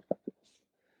 and such like that. It was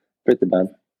pretty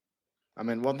bad. I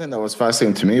mean, one thing that was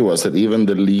fascinating to me was that even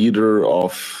the leader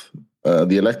of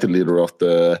the elected leader of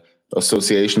the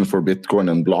Association for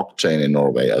Bitcoin and Blockchain in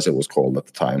Norway, as it was called at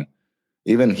the time,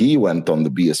 even he went on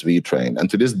the BSV train. And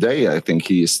to this day, I think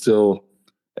he is still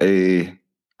a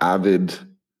avid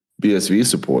BSV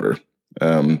supporter,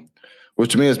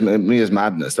 which to me is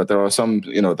madness. That there are some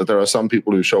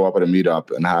people who show up at a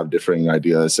meetup and have differing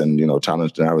ideas and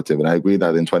challenge the narrative. And I agree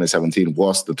that in 2017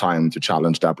 was the time to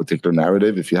challenge that particular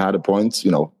narrative. If you had a point,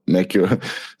 make your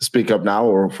speak up now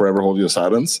or forever hold your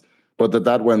silence. But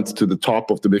that went to the top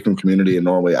of the Bitcoin community in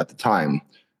Norway at the time.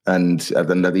 And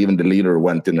then that even the leader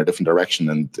went in a different direction.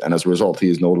 And as a result, he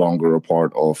is no longer a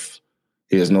part of,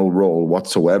 he has no role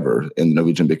whatsoever in the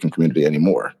Norwegian Bitcoin community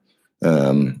anymore.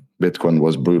 Bitcoin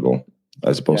was brutal,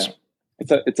 I suppose. Yeah.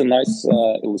 It's a nice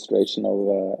illustration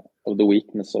of the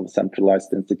weakness of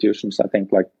centralized institutions. I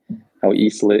think like how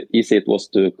easy it was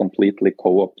to completely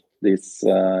co-opt this,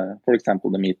 for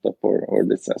example, the meetup or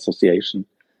this association.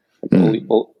 Like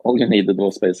all you needed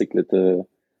was basically to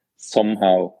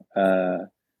somehow that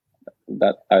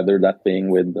being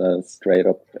with straight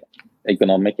up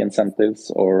economic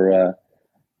incentives, or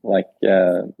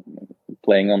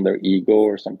playing on their ego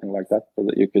or something like that, so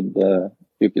that you could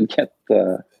get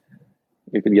the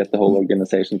whole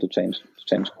organization to change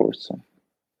course. So.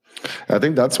 I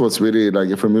think that's what's really, like,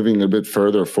 if we're moving a bit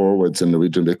further forwards in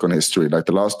Norwegian Bitcoin history, like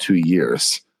the last 2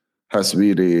 years has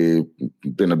really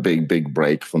been a big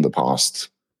break from the past.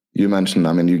 you mentioned,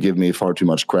 I mean, you give me far too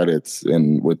much credit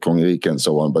with Kongerike and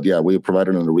so on, but yeah, we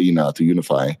provided an arena to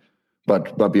unify.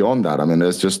 But beyond that, I mean,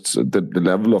 there's just the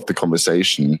level of the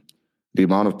conversation, the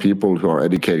amount of people who are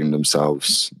educating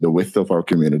themselves, the width of our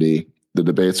community, the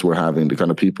debates we're having, the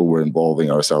kind of people we're involving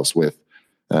ourselves with.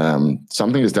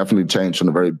 Something has definitely changed on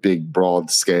a very big, broad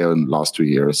scale in the last 2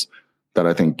 years that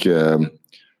I think, I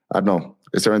don't know,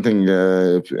 is there anything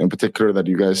in particular that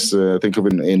you guys think of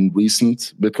in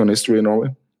recent Bitcoin history in Norway?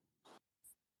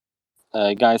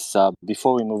 Guys,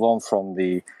 before we move on from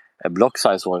the block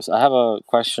size wars, I have a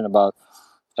question about,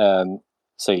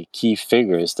 say, key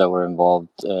figures that were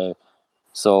involved.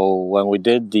 So when we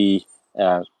did the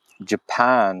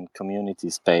Japan community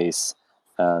space,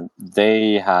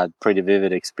 they had pretty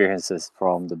vivid experiences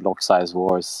from the block size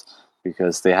wars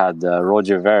because they had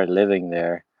Roger Ver living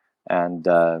there, and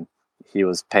he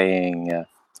was paying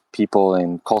people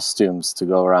in costumes to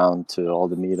go around to all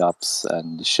the meetups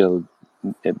and shield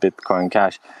Bitcoin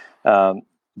Cash.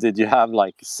 Did you have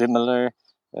like similar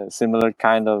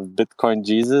kind of Bitcoin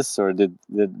Jesus, or did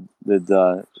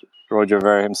Roger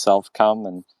Ver himself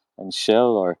come and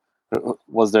shill, or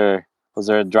was there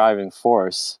a driving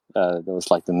force that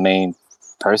was like the main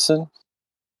person?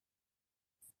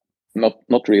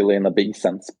 Not really in a big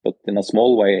sense, but in a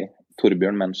small way.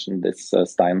 Torbjørn mentioned this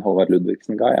Stein Håvard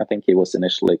Ludvigsen guy. I think he was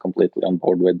initially completely on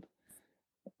board with,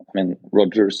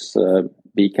 Roger's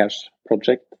Bcash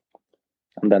project,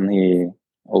 and then he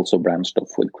also branched off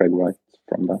with Craig Wright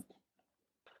from that.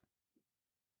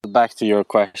 Back to your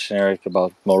question, Eric,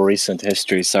 about more recent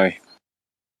history. Sorry.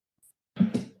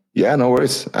 Yeah, no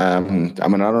worries. I mean, I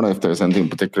don't know if there's anything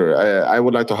particular. I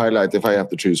would like to highlight, if I have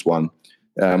to choose one.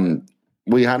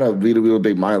 We had a really, really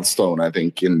big milestone, I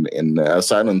think, in a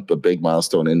silent but big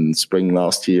milestone in spring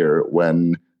last year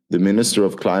when the Minister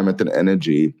of Climate and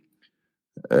Energy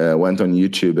went on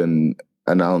YouTube and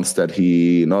announced that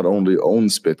he not only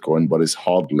owns Bitcoin, but is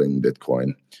hodling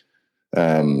Bitcoin.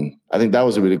 I think that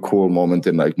was a really cool moment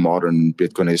in like modern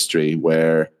Bitcoin history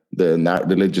where the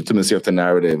legitimacy of the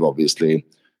narrative obviously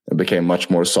became much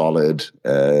more solid.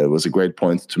 It was a great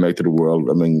point to make to the world.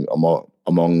 I mean,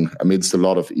 amidst a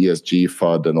lot of ESG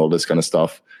FUD and all this kind of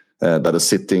stuff, that a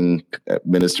sitting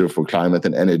Minister for Climate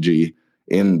and Energy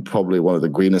in probably one of the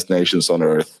greenest nations on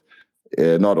earth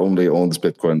not only owns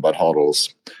Bitcoin but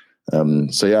hodls.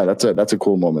 So yeah, that's a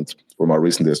cool moment from our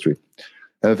recent history.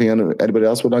 Anything anybody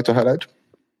else would like to highlight?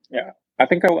 Yeah, I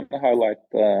think I want to highlight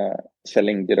Kjell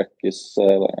Inge Røkke's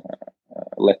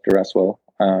letter as well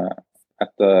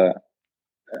at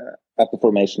the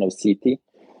formation of CT.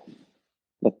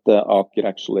 That Aker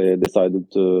actually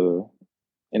decided to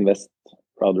invest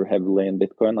rather heavily in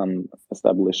Bitcoin and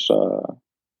establish.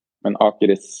 Aker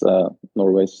is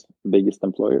Norway's biggest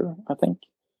employer, I think.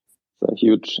 It's a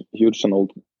huge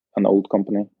and old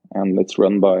company, and it's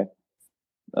run by,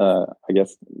 I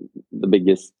guess, the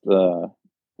biggest,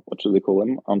 what should we call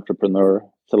him, entrepreneur,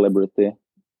 celebrity,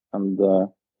 and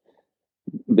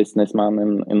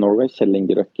businessman in Norway, Kjell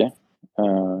Inge Røkke.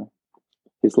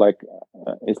 He's like,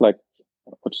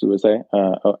 what should we say,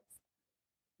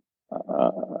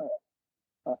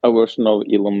 a version of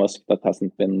Elon Musk that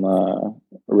hasn't been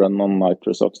run on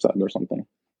nitrous oxide or something.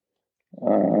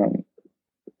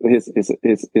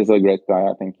 He's a great guy.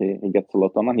 I think he gets a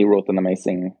lot done, and he wrote an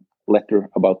amazing letter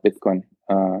about Bitcoin,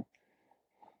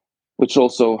 which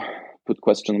also put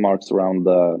question marks around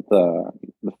the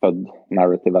FUD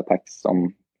narrative attacks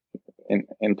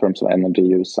in terms of energy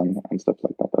use and stuff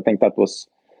like that. I think that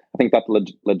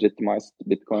legitimized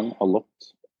Bitcoin a lot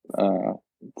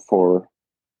for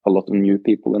a lot of new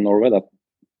people in Norway that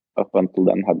up until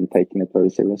then hadn't taken it very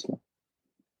seriously.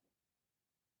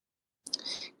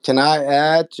 Can I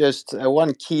add just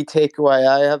one key takeaway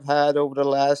I have had over the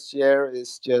last year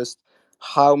is just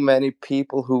how many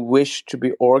people who wish to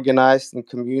be organized in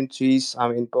communities. I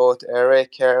mean, both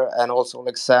Eric here and also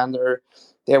Alexander,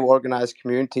 they have organized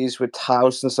communities with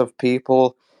thousands of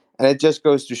people. And it just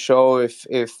goes to show if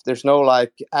there's no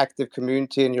like active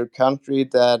community in your country,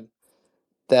 then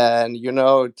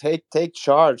take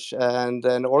charge and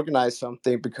organize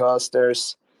something, because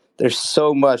there's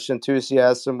so much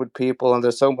enthusiasm with people and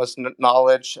there's so much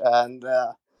knowledge, and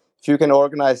if you can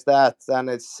organize that, then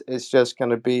it's just going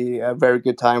to be a very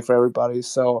good time for everybody.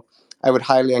 So I would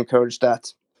highly encourage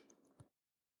that.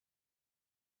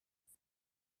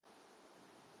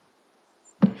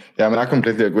 Yeah, I mean, I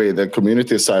completely agree. The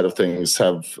community side of things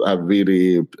have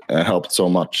really helped so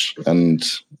much, and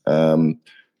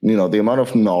the amount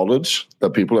of knowledge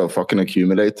that people have fucking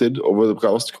accumulated over the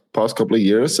past couple of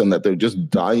years, and that they're just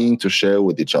dying to share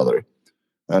with each other.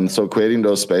 And so creating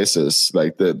those spaces,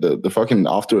 like the fucking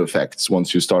after effects,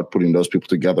 once you start putting those people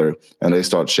together and they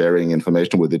start sharing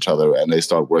information with each other and they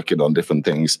start working on different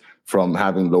things, from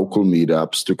having local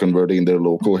meetups to converting their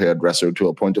local hairdresser to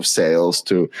a point of sales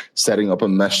to setting up a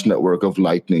mesh network of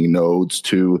lightning nodes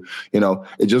to,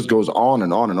 it just goes on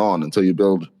and on and on until you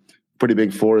build pretty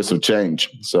big forest of change.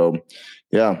 So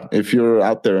yeah, if you're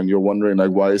out there and you're wondering,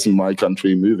 like, why isn't my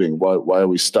country moving? Why are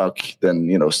we stuck? Then,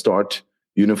 start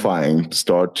unifying,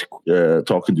 start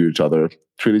talking to each other,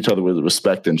 treat each other with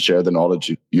respect, and share the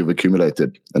knowledge you've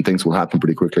accumulated, and things will happen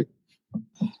pretty quickly.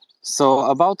 So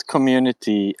about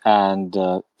community and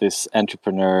this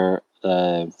entrepreneur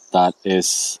that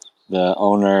is the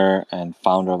owner and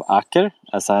founder of Aker,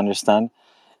 as I understand,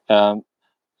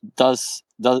 does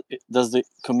the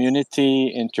community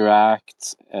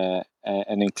interact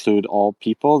and include all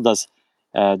people? Does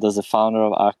the founder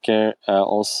of Aker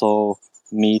also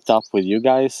meet up with you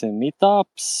guys in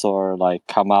meetups, or like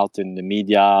come out in the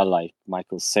media like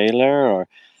Michael Saylor? Or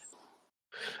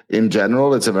in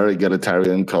general, it's a very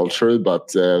egalitarian culture, but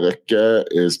Røkke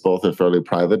is both a fairly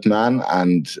private man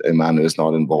and a man who is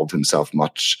not involved himself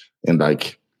much in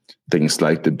like things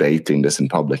like debating this in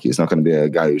public. He's not going to be a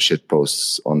guy who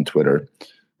shitposts on Twitter.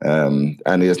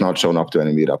 And he has not shown up to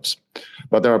any meetups.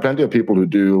 But there are plenty of people who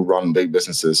do run big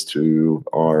businesses who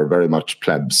are very much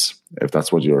plebs, if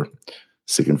that's what you're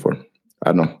seeking for.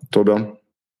 I don't know. Torbjørn?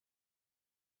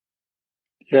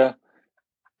 Yeah,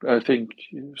 I think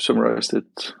you summarized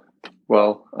it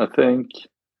well. I think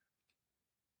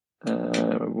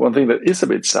one thing that is a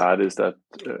bit sad is that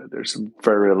there's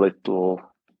very little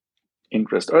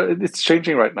interest. It's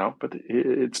changing right now, but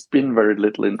it's been very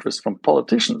little interest from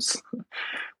politicians,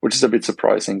 which is a bit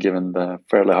surprising given the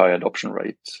fairly high adoption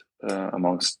rate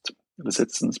amongst the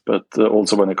citizens. But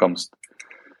also when it comes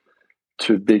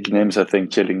to big names, I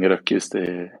think Kjell Inge Røkke is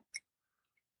the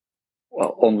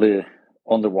only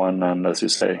one, and as you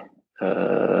say,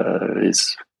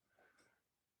 he's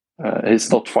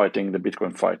not fighting the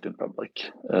Bitcoin fight in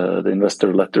public. The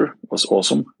investor letter was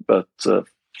awesome, but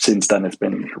since then it's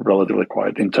been relatively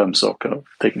quiet in terms of kind of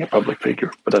taking a public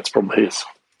figure. But that's probably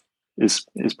his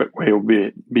way of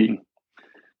being.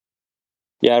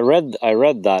 Yeah, I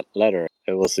read that letter.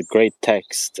 It was a great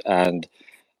text, and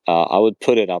I would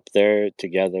put it up there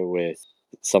together with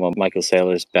some of Michael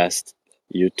Saylor's best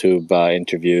YouTube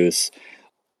interviews.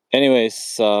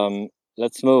 Anyways,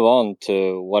 let's move on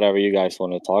to whatever you guys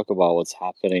want to talk about, what's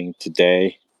happening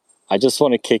today. I just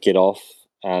want to kick it off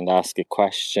and ask a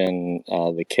question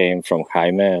that came from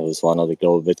Jaime, who's one of the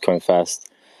Global Bitcoin Fest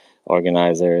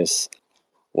organizers.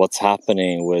 What's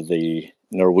happening with the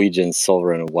Norwegian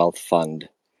Sovereign Wealth Fund?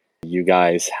 You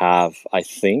guys have, I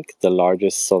think, the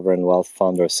largest sovereign wealth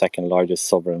fund or second largest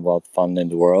sovereign wealth fund in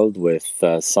the world, with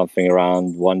something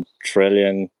around $1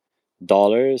 trillion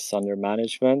under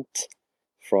management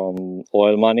from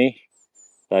oil money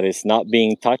that is not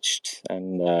being touched,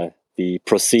 and the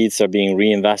proceeds are being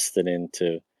reinvested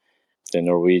into the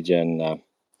Norwegian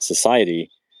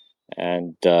society.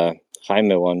 And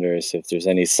Jaime wonders if there's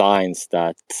any signs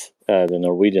that the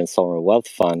Norwegian Sovereign Wealth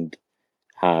Fund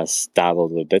has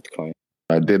dabbled with Bitcoin.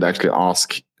 I did actually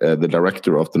ask the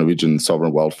director of the Norwegian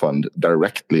Sovereign Wealth Fund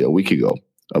directly a week ago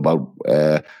about,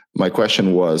 my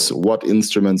question was, what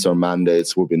instruments or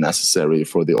mandates would be necessary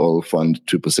for the oil fund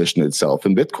to position itself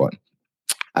in Bitcoin?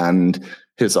 And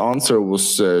his answer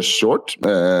was short,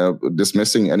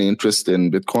 dismissing any interest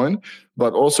in Bitcoin,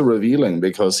 but also revealing,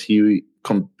 because he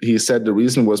said the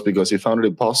reason was because he found it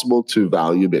impossible to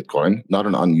value Bitcoin. Not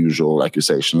an unusual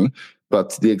accusation,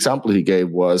 but the example he gave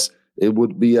was it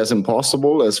would be as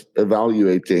impossible as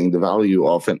evaluating the value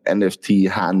of an NFT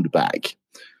handbag.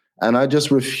 And I just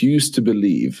refuse to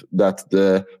believe that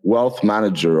the wealth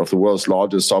manager of the world's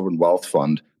largest sovereign wealth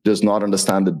fund does not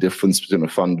understand the difference between a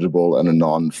fungible and a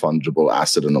non-fungible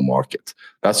asset in the market.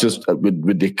 That's just a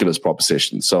ridiculous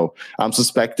proposition. So I'm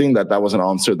suspecting that was an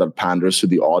answer that panders to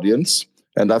the audience.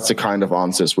 And that's the kind of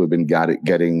answers we've been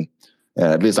getting,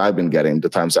 at least I've been getting, the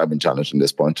times I've been challenged in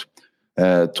this point.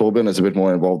 Torbjørn is a bit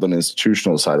more involved on the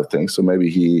institutional side of things, so maybe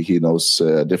he knows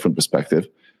a different perspective.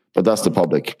 But that's the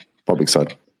public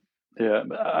side. Yeah,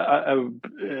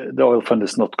 the oil fund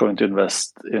is not going to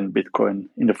invest in Bitcoin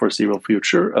in the foreseeable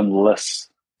future unless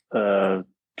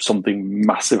something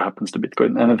massive happens to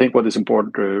Bitcoin. And I think what is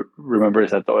important to remember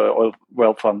is that the oil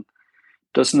wealth fund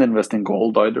doesn't invest in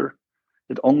gold either.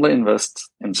 It only invests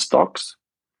in stocks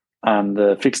and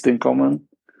fixed income.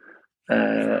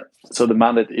 So the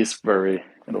mandate is very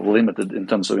limited in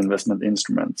terms of investment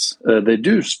instruments. They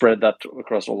do spread that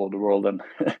across all of the world and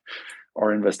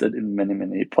are invested in many,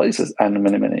 many places and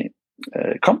many, many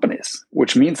companies,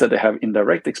 which means that they have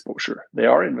indirect exposure. They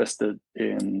are invested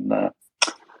in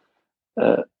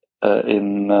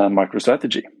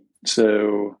MicroStrategy.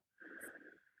 So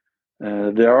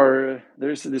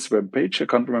there's this web page, I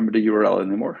can't remember the URL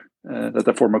anymore, that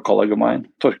a former colleague of mine,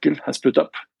 Torkel, has put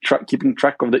up, keeping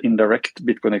track of the indirect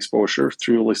Bitcoin exposure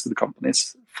through listed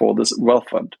companies for this wealth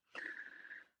fund.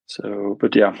 So,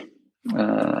 but yeah,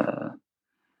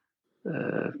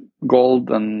 gold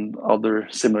and other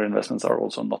similar investments are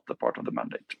also not a part of the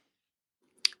mandate.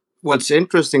 What's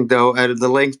interesting, though, the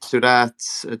link to that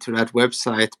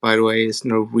website, by the way, is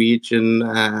Norwegian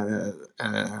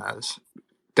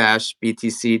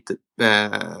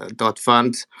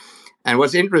 -BTC.fund. And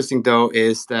what's interesting, though,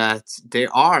 is that they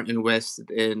are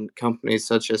invested in companies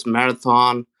such as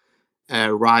Marathon,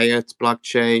 Riot,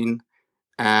 Blockchain,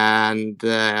 and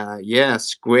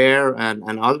Square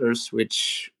and others,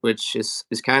 which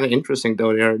is kind of interesting,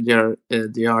 though.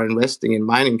 They are investing in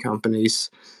mining companies.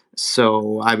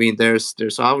 So I mean, there's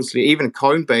obviously even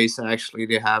Coinbase, actually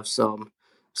they have some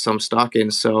stock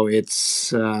in. So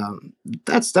it's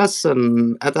that's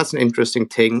an interesting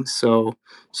thing. So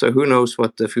who knows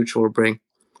what the future will bring?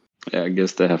 Yeah, I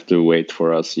guess they have to wait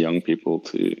for us young people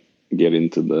to get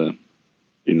into the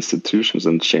institutions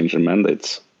and change their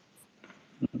mandates.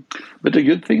 But the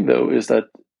good thing, though, is that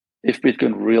if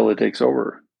Bitcoin really takes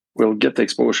over, we'll get the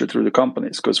exposure through the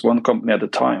companies, because one company at a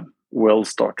time will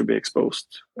start to be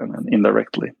exposed, and then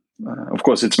indirectly. Of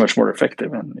course, it's much more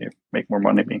effective, and you make more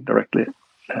money being directly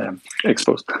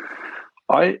exposed.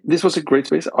 This was a great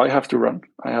space. I have to run.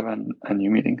 I have a new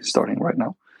meeting starting right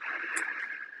now.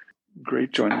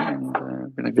 Great joining, and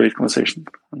been a great conversation.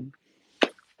 And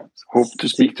hope to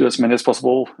speak to as many as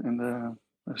possible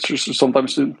sometime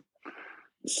soon.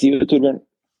 See you, Torbjørn.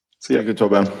 See you. Thank you,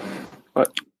 Torbjørn. Bye.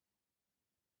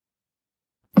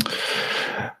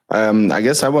 I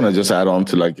guess I want to just add on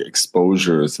to like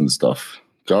exposures and stuff.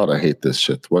 God, I hate this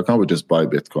shit. Why can't we just buy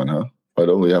Bitcoin, huh? Why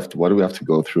do we have to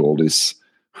go through all these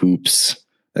hoops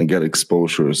and get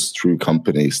exposures through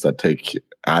companies that take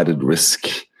added risk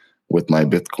with my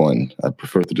Bitcoin? I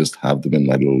prefer to just have them in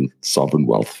my little sovereign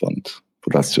wealth fund,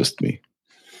 but that's just me.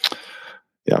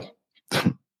 Yeah.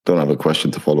 Don't have a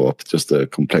question to follow up, just a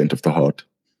complaint of the heart.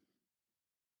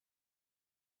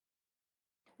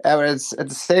 Yeah, but it's, at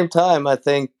the same time, I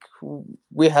think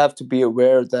we have to be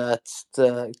aware that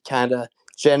the kind of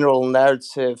general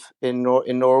narrative in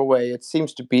Norway, it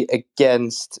seems to be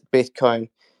against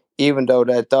Bitcoin, even though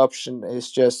the adoption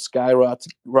is just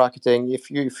skyrocketing.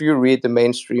 If you read the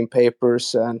mainstream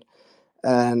papers and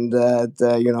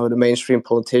the mainstream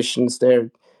politicians,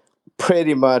 they're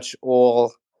pretty much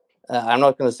all. I'm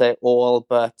not going to say all,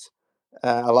 but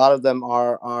a lot of them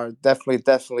are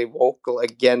definitely vocal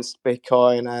against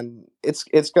Bitcoin, and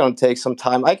it's going to take some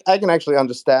time. I can actually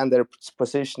understand their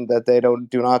position that they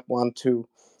do not want to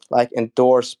like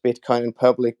endorse Bitcoin in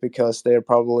public, because they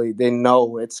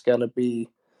know it's going to be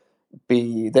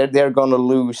they're going to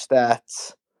lose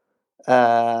that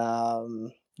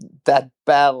that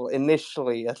battle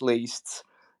initially, at least.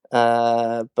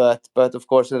 But of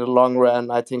course, in the long run,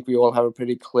 I think we all have a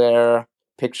pretty clear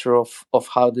picture of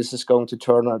how this is going to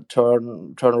turn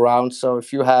around. So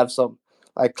if you have some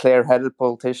like clear-headed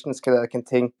politicians that can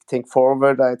think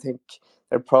forward, I think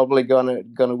they're probably gonna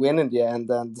win in the end.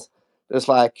 And there's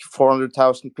like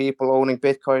 400,000 people owning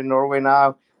Bitcoin in Norway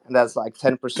now, and that's like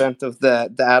 10% of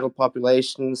the adult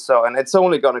population. So, and it's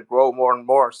only gonna grow more and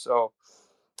more. So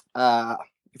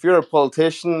if you're a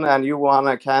politician and you want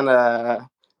to kind of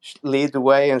lead the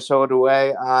way and show the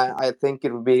way, I think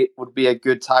it would be a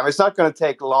good time. It's not going to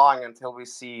take long until we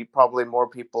see probably more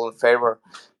people in favor,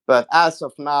 but as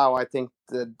of now, I think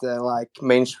that the like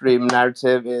mainstream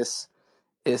narrative is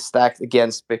stacked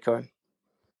against Bitcoin.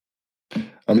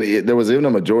 I mean, there was even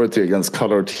a majority against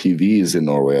color TVs in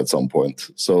Norway at some point.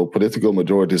 So political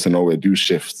majorities in Norway do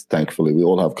shift, thankfully. We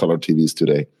all have color TVs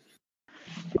today.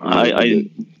 I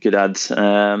could add,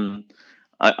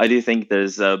 I do think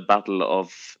there's a battle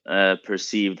of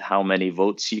perceived how many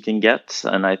votes you can get.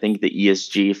 And I think the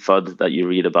ESG FUD that you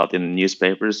read about in the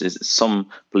newspapers is some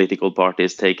political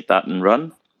parties take that and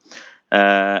run.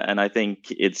 And I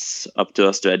think it's up to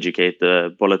us to educate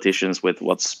the politicians with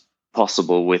what's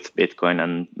possible with Bitcoin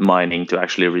and mining to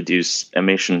actually reduce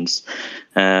emissions.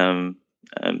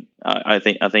 I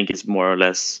think it's more or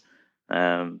less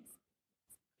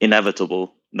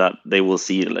inevitable that they will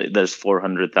see there's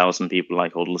 400,000 people,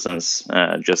 like Hodelsens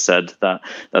just said,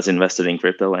 that's invested in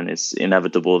crypto, and it's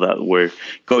inevitable that we're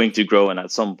going to grow, and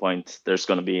at some point there's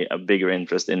going to be a bigger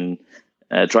interest in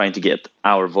trying to get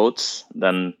our votes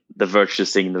than the virtue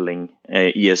signaling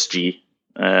ESG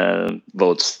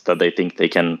votes that they think they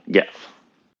can get.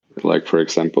 Like, for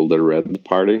example, the Red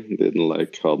Party didn't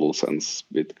like Huddleston's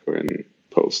Bitcoin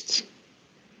posts.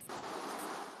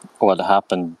 What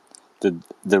happened? Did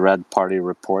the Red Party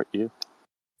report you?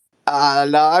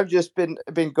 No, I've just been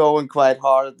going quite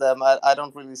hard at them. I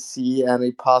don't really see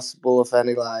any possible of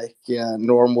any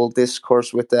normal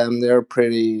discourse with them. They're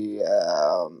pretty.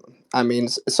 I mean,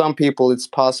 some people it's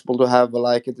possible to have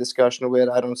a discussion with.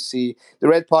 I don't see the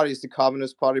Red Party is the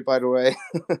Communist Party, by the way.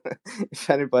 If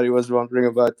anybody was wondering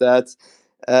about that,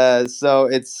 so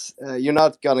it's you're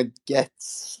not gonna get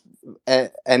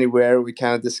anywhere. We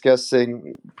kind of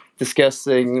discussing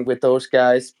with those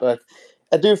guys, but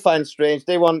I do find it strange.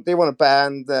 They want to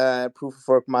ban the proof of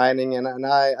work mining, and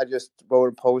I just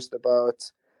wrote a post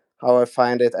about how I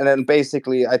find it. And then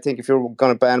basically, I think if you're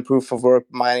gonna ban proof of work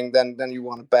mining, then you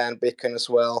want to ban Bitcoin as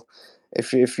well.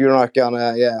 If you're not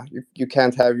gonna, you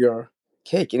can't have your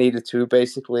cake and eat it too,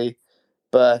 basically.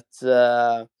 But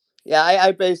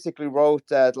I basically wrote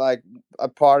that a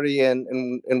party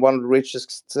in one of the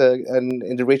richest and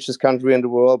in the richest country in the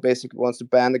world basically wants to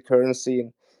ban the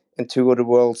currency in two of the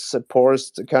world's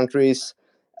poorest countries,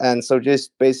 and so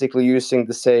just basically using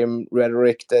the same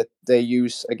rhetoric that they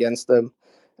use against them.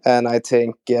 And I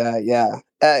think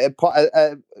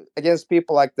against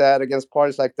people like that, against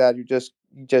parties like that, you just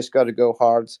got to go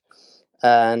hard.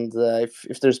 And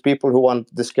if there's people who want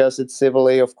to discuss it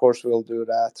civilly, of course we'll do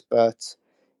that. But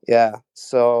yeah,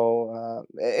 so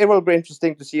it will be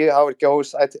interesting to see how it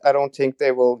goes. I don't think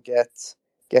they will get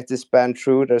this ban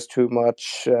through. There's too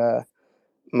much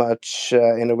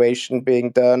innovation being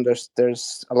done.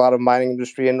 There's a lot of mining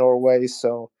industry in Norway,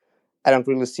 so I don't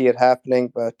really see it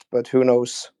happening. But who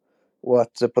knows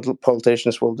what the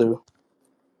politicians will do.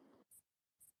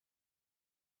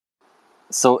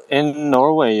 So in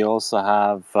Norway, you also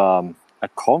have a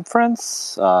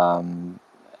conference,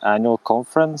 annual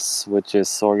conference, which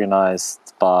is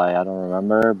organized by, I don't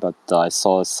remember, but I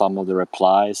saw some of the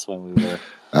replies when we were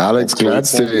Alex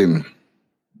Gladstein.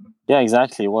 Yeah,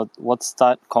 exactly. What's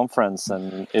that conference,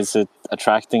 and is it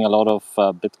attracting a lot of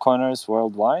Bitcoiners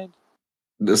worldwide?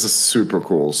 This is super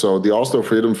cool. So the Oslo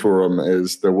Freedom Forum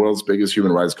is the world's biggest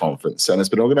human rights conference, and it's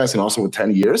been organized in Oslo for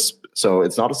 10 years. So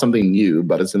it's not something new,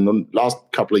 but it's in the last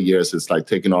couple of years, it's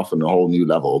taken off on a whole new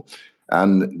level.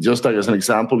 And just as an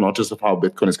example, not just of how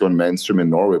Bitcoin is going mainstream in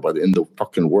Norway, but in the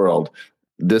fucking world,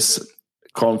 this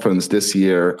conference this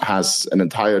year has an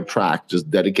entire track just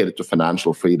dedicated to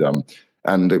financial freedom.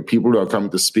 And the people who are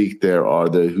coming to speak there are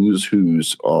the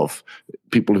who's of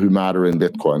people who matter in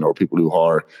Bitcoin, or people who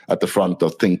are at the front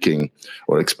of thinking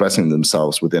or expressing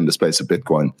themselves within the space of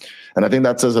Bitcoin. And I think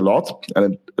that says a lot,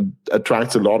 and it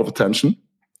attracts a lot of attention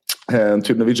to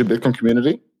the Norwegian Bitcoin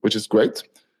community, which is great.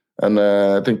 And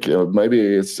I think maybe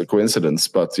it's a coincidence,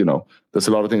 but there's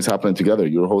a lot of things happening together.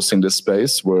 You're hosting this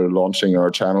space, we're launching our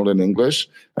channel in English,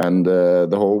 and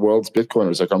the whole world's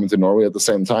Bitcoiners are coming to Norway at the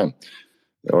same time.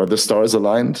 Are the stars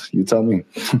aligned? You tell me.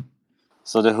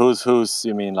 So the who's,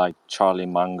 you mean like Charlie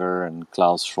Munger and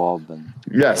Klaus Schwab?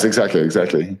 Yes,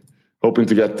 exactly. Hoping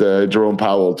to get Jerome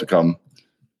Powell to come.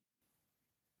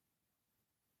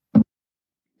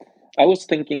 I was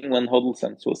thinking when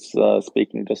Huddleston was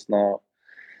speaking just now,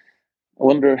 I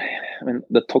wonder,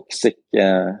 the toxic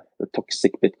Bitcoin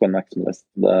maximalist,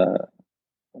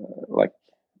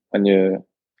 when you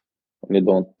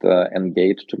don't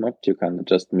engage too much, you kind of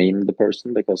just meme the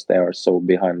person because they are so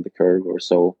behind the curve or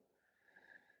so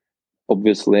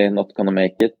obviously not going to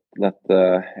make it, that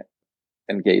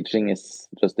engaging is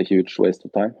just a huge waste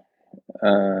of time.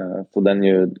 So then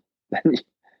you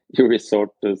resort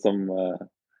to some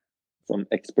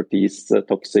expertise,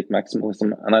 toxic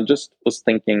maximalism. And I just was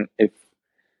thinking if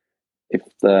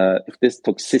this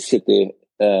toxicity,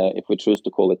 if we choose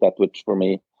to call it that, which for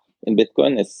me in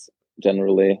Bitcoin is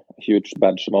generally a huge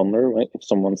badge of honor, right? If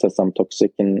someone says I'm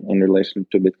toxic in relation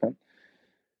to Bitcoin,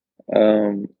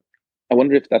 I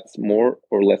wonder if that's more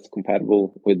or less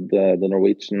compatible with the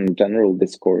Norwegian general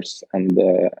discourse and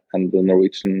the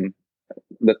Norwegian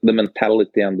the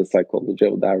mentality and the psychology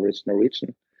of the average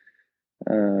Norwegian.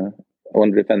 I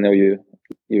wonder if any of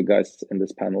you guys in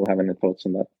this panel have any thoughts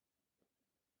on that.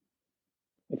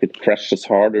 If it crashes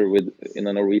harder in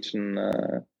a Norwegian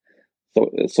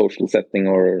social setting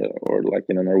or like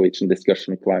in a Norwegian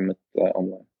discussion climate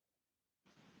online.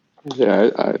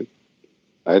 Yeah,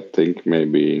 I think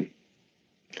maybe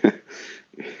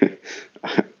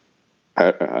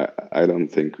I don't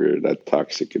think we're that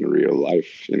toxic in real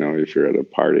life. If you're at a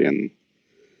party, and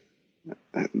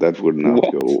that would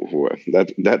not go well.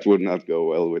 That would not go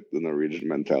well with the Norwegian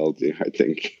mentality, I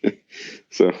think.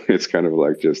 So it's kind of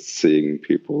like just seeing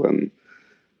people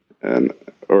and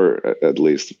or at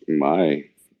least my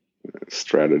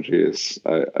strategy is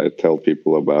I tell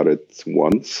people about it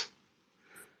once,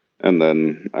 and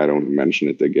then I don't mention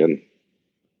it again,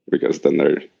 because then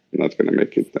they're not going to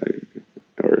make it.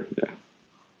 Or yeah.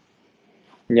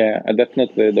 Yeah, I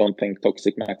definitely don't think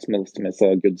toxic maximalism is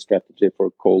a good strategy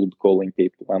for cold calling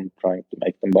people and trying to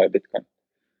make them buy Bitcoin.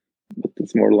 But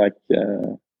it's more like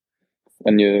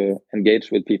when you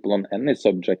engage with people on any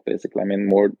subject, basically. I mean,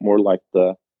 more like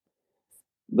the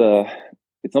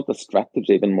it's not a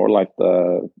strategy, even more like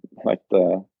the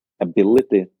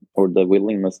ability or the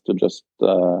willingness to just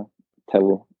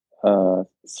tell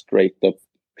straight up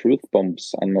truth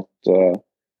bombs and not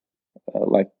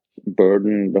like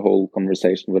burden the whole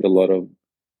conversation with a lot of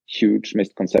huge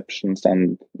misconceptions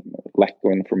and lack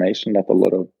of information that a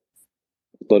lot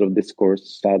of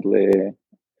discourse sadly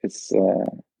is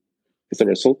a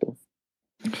result of.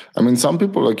 I mean, some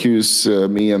people accuse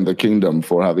me and the kingdom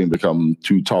for having become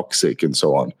too toxic and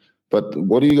so on. But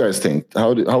what do you guys think?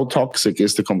 How toxic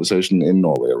is the conversation in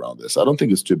Norway around this? I don't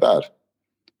think it's too bad,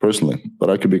 personally, but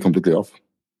I could be completely off.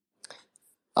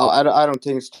 Oh, I don't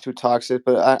think it's too toxic,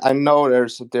 but I know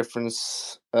there's a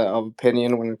difference of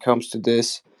opinion when it comes to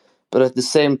this. But at the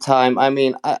same time, I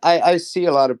mean, I see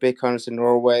a lot of Bitcoiners in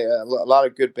Norway, a lot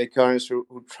of good Bitcoiners who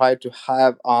try to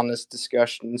have honest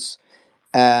discussions,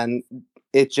 and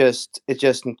it just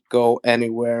doesn't go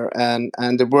anywhere. And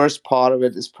the worst part of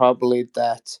it is probably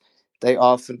that they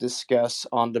often discuss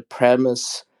on the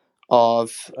premise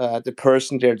of the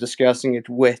person they're discussing it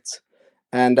with,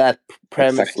 and that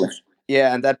premise Exactly.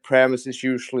 yeah, and that premise is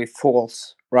usually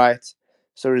false, right?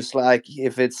 So it's like,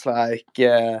 if it's like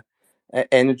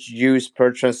energy use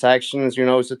per transactions,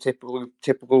 it's a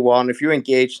typical one. If you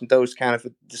engage in those kind of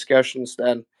discussions,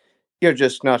 then you're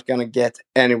just not going to get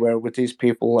anywhere with these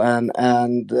people.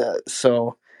 And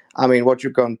so, I mean, what are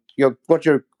you going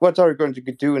to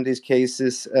do in these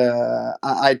cases?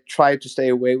 I try to stay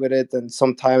away with it, and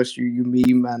sometimes you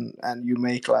meme and you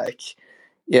make like,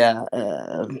 yeah,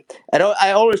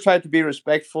 I always try to be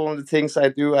respectful in the things I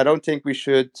do. I don't think we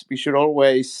should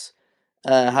always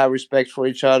have respect for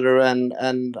each other, and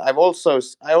I also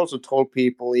told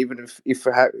people, even if we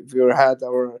had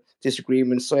our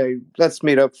disagreements, say, let's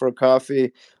meet up for a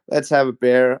coffee, let's have a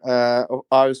beer.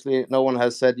 Obviously no one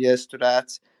has said yes to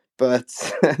that, but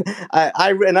I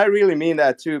really mean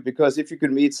that too, because if you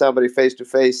could meet somebody face to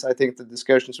face, I think the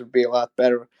discussions would be a lot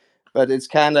better. But it's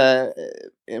kind of,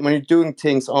 when you're doing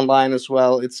things online as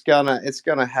well, it's gonna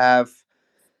have,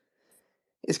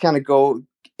 it's kind of go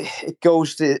it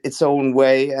goes its own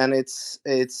way, and it's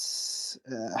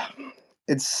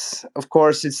of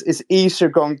course it's easier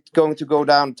going to go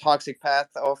down toxic path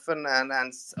often,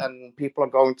 and people are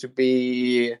going to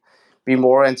be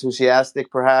more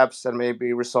enthusiastic perhaps, and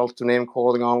maybe result to name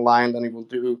calling online than it will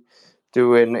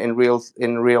do in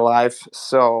real life.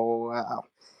 So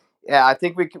yeah, I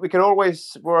think we can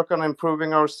always work on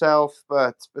improving ourselves,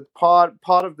 but part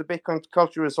of the Bitcoin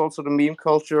culture is also the meme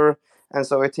culture, and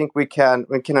so I think we can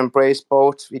embrace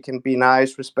both. We can be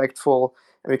nice, respectful,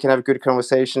 and we can have good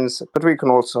conversations, but we can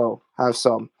also have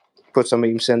put some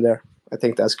memes in there. I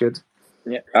think that's good.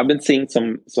 Yeah, I've been seeing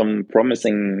some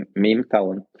promising meme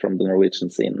talent from the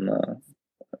Norwegian scene.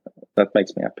 That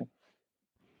makes me happy.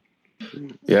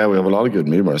 Yeah, we have a lot of good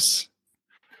memers.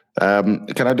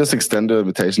 Can I just extend the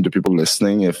invitation to people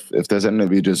listening? If there's any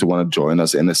Norwegians who want to join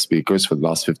us in as speakers for the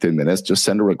last 15 minutes, just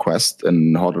send a request,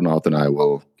 and Hardonaut and I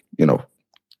will,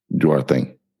 do our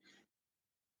thing.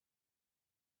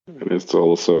 And it's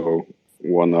also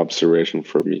one observation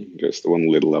for me, just one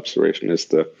little observation, is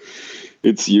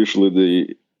it's usually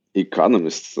the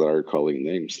economists that are calling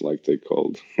names, like they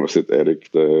called, was it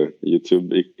Eric, the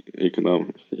YouTube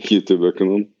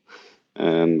econom,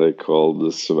 and they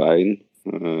called Svein,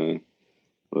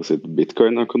 was it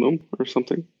Bitcoin econom or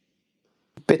something?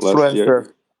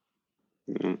 Bitfluencer.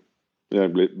 Yeah,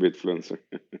 Bitfluencer.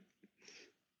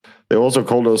 They also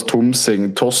called us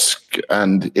Tumsing, Tosk,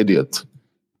 and Idiot.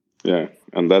 Yeah,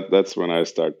 and that's when I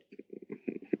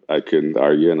couldn't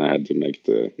argue, and I had to make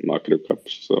the macro cup.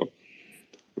 So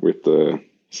with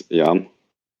Jan.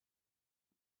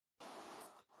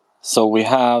 So we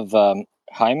have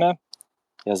Jaime.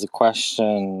 He has a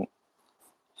question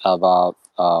about,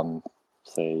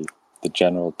 say, the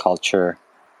general culture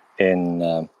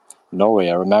in Norway.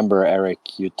 I remember,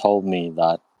 Eric, you told me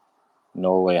that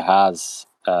Norway has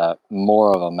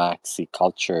more of a maxi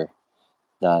culture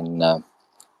than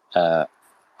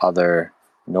other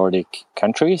Nordic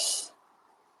countries.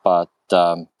 But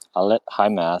I'll let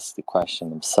Jaime ask the question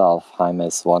himself. Jaime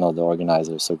is one of the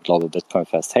organizers of Global Bitcoin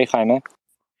Fest. Hey, Jaime.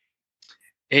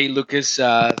 Hey, Lucas.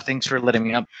 Thanks for letting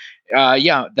me up.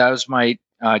 Yeah, that was my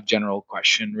general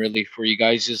question, really, for you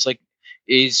guys.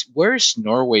 Is where's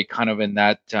Norway kind of in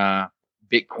that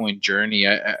Bitcoin journey?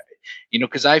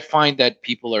 Because I find that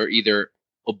people are either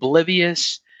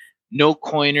oblivious, no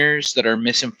coiners that are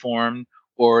misinformed,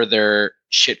 or they're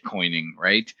shit coining,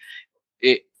 right?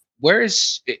 It where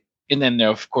is it, and then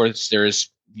of course there's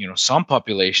some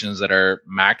populations that are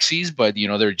maxis, but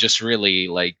they're just really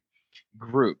like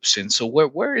groups. And so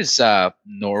where is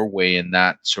Norway in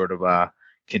that sort of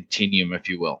continuum, if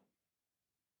you will?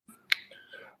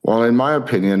 Well, in my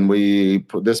opinion,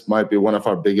 this might be one of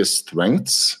our biggest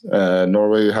strengths.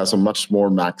 Norway has a much more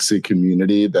maxi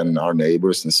community than our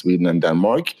neighbors in Sweden and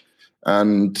Denmark.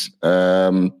 And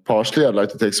partially, I'd like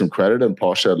to take some credit, and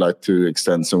partially, I'd like to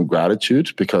extend some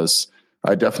gratitude, because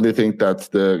I definitely think that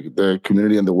the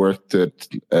community and the work that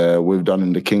we've done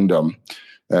in the kingdom,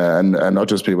 and not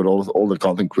just people, but all the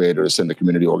content creators and the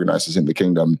community organizers in the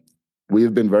kingdom,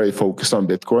 we've been very focused on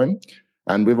Bitcoin.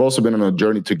 And we've also been on a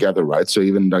journey together, right? So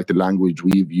even like the language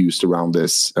we've used around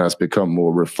this has become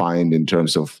more refined in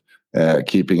terms of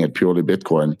keeping it purely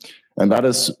Bitcoin. And that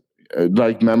is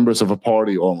like members of a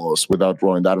party almost, without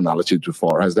drawing that analogy too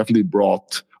far, has definitely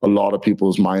brought a lot of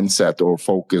people's mindset or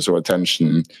focus or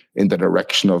attention in the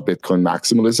direction of Bitcoin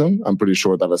maximalism. I'm pretty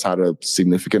sure that has had a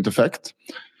significant effect.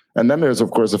 And then there's,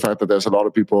 of course, the fact that there's a lot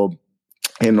of people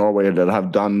in Norway that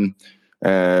have done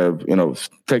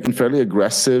taken fairly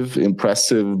aggressive,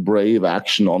 impressive, brave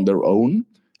action on their own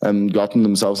and gotten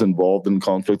themselves involved in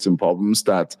conflicts and problems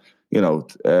that,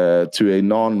 to a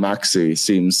non-maxi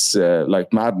seems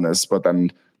like madness, but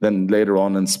then later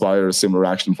on inspire similar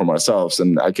action from ourselves.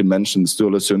 And I can mention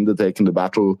Sturla Sunde taking the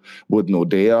battle with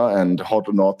Nordea, and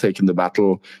Hoddernaut taking the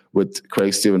battle with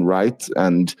Craig Stephen Wright,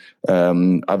 and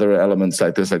other elements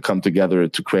like this that come together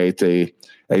to create a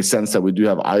sense that we do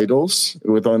have idols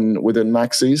within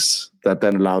maxis that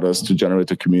then allowed us to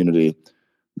generate a community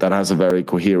that has a very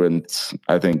coherent,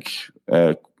 I think,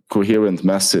 coherent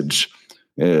message,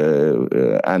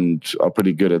 and are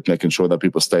pretty good at making sure that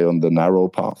people stay on the narrow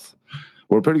path.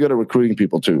 We're pretty good at recruiting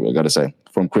people too, I gotta say,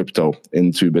 from crypto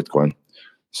into Bitcoin.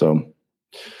 So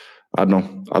I don't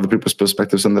know, other people's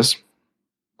perspectives on this.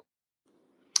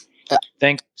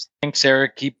 Thanks,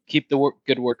 Eric. Keep the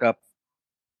good work up.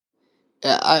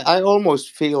 I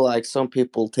almost feel like some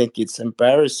people think it's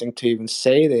embarrassing to even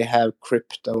say they have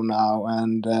crypto now.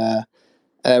 And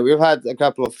we've had a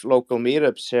couple of local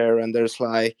meetups here, and there's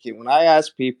like, when I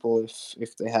ask people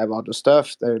if they have other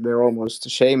stuff, they're almost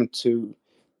ashamed to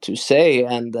say.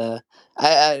 And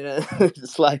I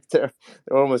it's like they're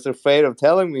almost afraid of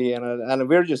telling me, and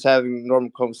we're just having normal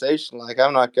conversation. Like,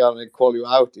 I'm not gonna call you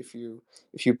out if you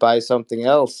buy something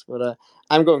else, but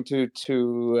I'm going to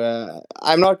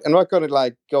I'm not going to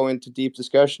like go into deep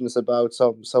discussions about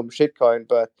some shitcoin,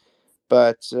 but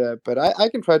I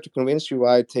can try to convince you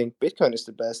why I think Bitcoin is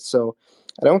the best. So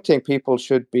I don't think people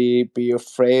should be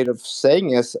afraid of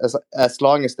saying as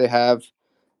long as they have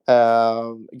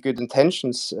good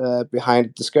intentions behind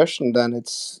the discussion. Then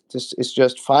it's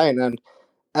just fine. And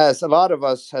as a lot of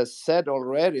us has said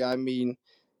already, I mean,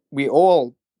 we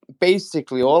all,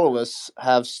 basically all of us,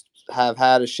 have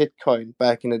had a shitcoin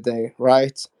back in the day,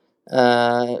 right?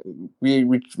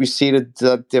 We see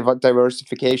the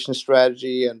diversification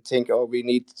strategy and think, oh, we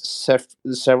need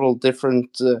several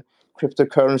different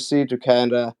cryptocurrency to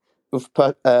kind of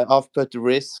offput the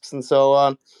risks and so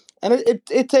on. And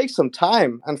it takes some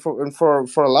time, and for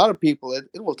a lot of people,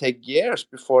 it will take years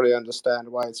before they understand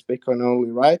why it's Bitcoin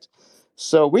only, right?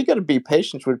 So we got to be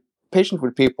patient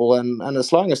with people, and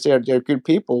as long as they're good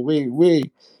people,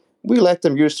 we let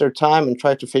them use their time and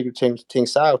try to figure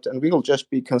things out, and we will just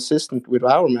be consistent with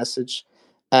our message,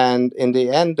 and in the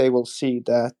end they will see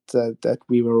that that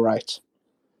we were right.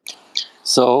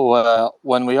 So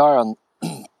when we are on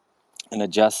an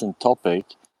adjacent topic,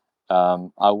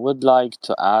 I would like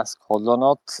to ask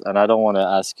Hoddernaut, and I don't want to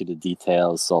ask you the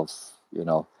details of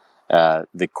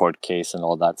the court case and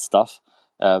all that stuff,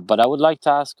 but I would like to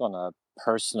ask on a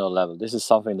personal level. This is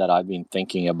something that I've been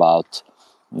thinking about.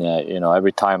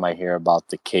 Every time I hear about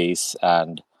the case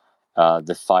and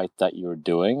the fight that you're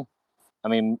doing, I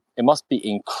mean, it must be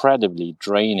incredibly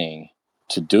draining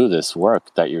to do this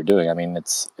work that you're doing. I mean,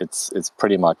 it's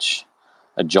pretty much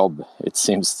a job. It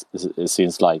seems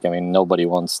like. I mean, nobody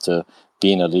wants to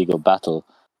be in a legal battle.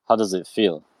 How does it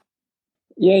feel?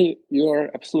 Yeah, you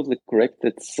are absolutely correct.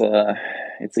 It's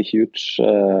a huge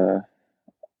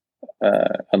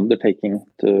undertaking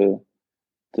to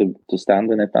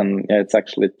stand in it, and yeah, it's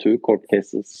actually 2 court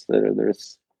cases.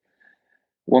 There's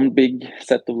one big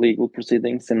set of legal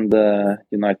proceedings in the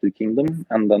United Kingdom,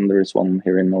 and then there is one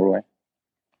here in Norway.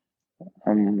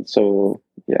 So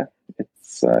yeah,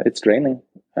 it's draining.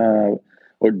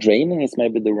 Or draining is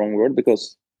maybe the wrong word,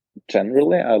 because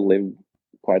generally I live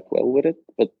quite well with it,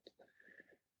 but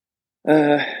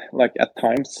like at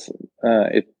times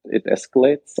it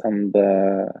escalates, and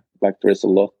like there is a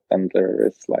lot, and there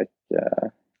is like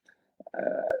the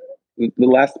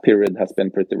last period has been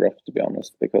pretty rough, to be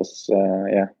honest, because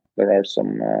yeah, there are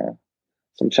some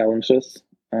challenges,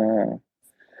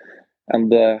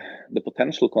 and the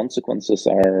potential consequences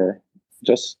are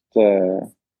just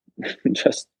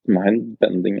just mind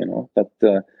bending. That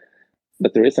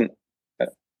there is an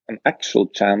actual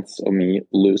chance of me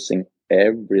losing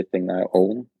everything I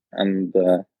own, and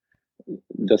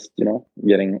just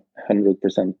getting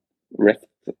 100% wrecked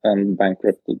and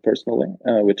bankrupted personally,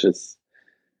 which is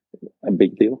a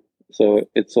big deal. So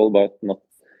it's all about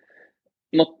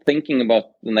not thinking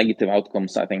about the negative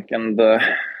outcomes, I think, and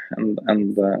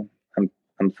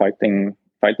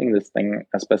fighting this thing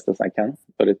as best as I can.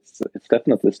 But it's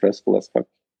definitely stressful as fuck.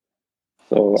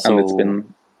 So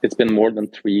and it's been more than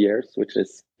 3 years, which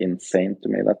is insane to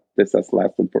me that this has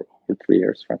lasted for over 3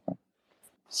 years right now.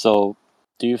 So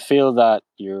do you feel that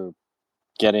you're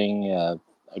getting a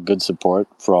good support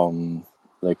from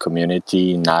the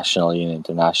community nationally and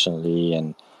internationally,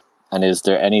 and is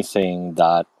there anything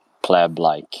that pleb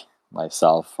like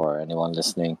myself or anyone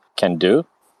listening can do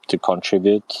to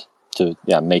contribute to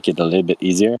make it a little bit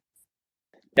easier?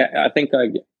 Yeah, I think I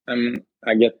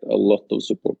get a lot of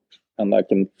support, and I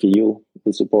can feel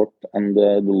the support and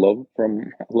the love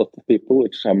from a lot of people,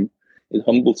 which it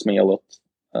humbles me a lot.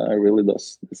 It really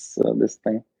does, this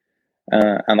thing.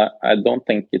 And I don't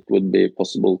think it would be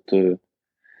possible to,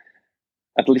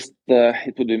 at least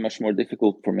it would be much more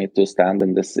difficult for me to stand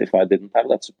in this if I didn't have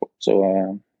that support.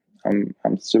 So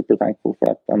I'm super thankful for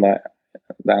that. And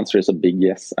the answer is a big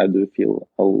yes. I do feel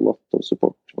a lot of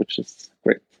support, which is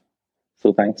great.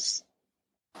 So thanks.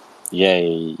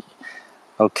 Yay.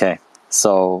 Okay.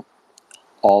 So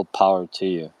all power to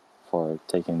you for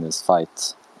taking this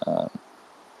fight.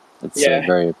 It's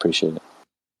very appreciated.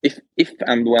 If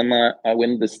and when I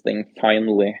win this thing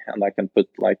finally, and I can put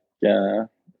like 2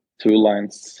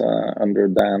 lines under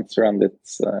the answer, and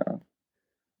it's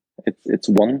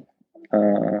won.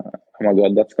 Oh my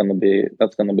god, that's gonna be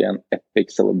an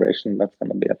epic celebration. That's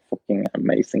gonna be a fucking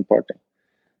amazing party,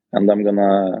 and I'm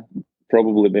gonna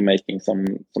probably be making some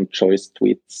choice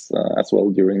tweets as well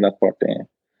during that party,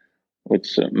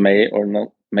 which may or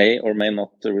may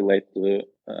not relate to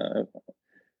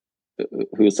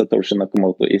who Satoshi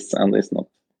Nakamoto is and is not.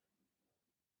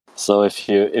 So if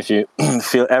you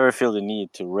ever feel the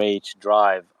need to rage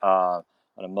drive on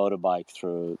a motorbike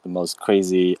through the most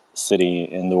crazy city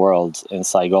in the world, in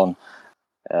Saigon,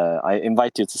 I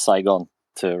invite you to Saigon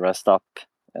to rest up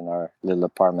in our little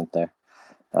apartment there.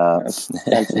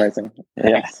 Sounds amazing.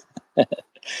 Yeah.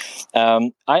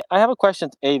 I have a question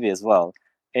to Avi as well.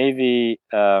 Avi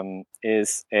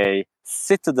is a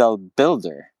citadel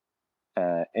builder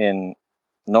in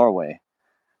Norway,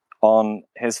 on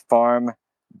his farm,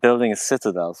 building a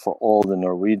citadel for all the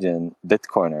Norwegian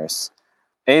Bitcoiners.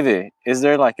 Avi, is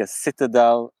there like a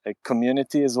citadel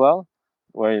community as well,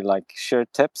 where you like share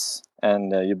tips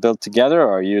and you build together,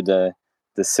 or are you the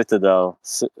citadel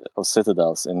of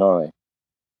citadels in Norway?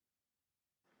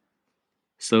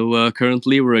 So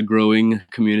currently we're a growing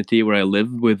community where I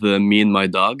live with me and my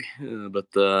dog, but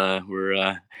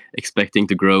we're expecting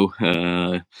to grow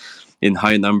in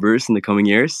high numbers in the coming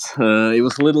years. It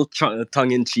was a little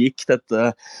tongue-in-cheek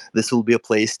that this will be a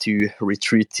place to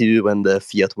retreat to when the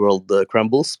fiat world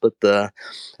crumbles, but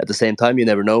at the same time, you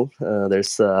never know.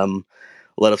 There's a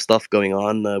lot of stuff going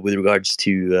on with regards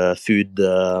to food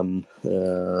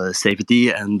safety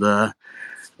and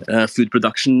food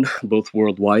production, both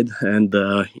worldwide and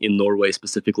in Norway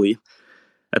specifically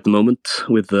at the moment,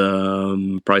 with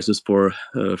prices for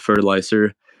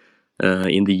fertilizer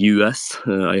in the US.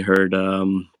 I heard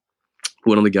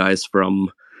one of the guys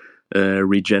from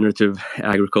Regenerative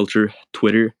Agriculture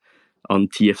Twitter on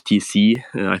TFTC,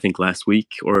 I think last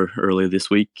week or earlier this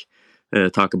week,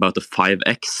 talk about the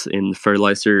 5x in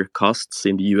fertilizer costs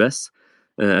in the US.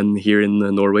 And here in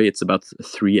Norway, it's about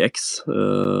 3x.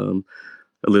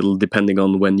 A little depending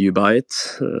on when you buy it,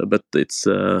 but it's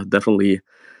definitely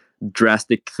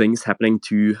drastic things happening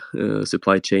to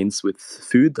supply chains with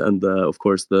food, and of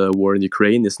course the war in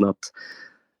Ukraine is not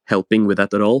helping with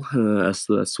that at all, as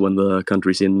one of the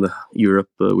countries in Europe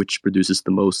which produces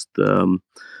the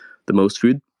most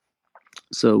food.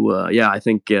 So yeah, I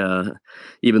think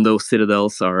even though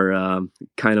citadels are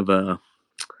kind of a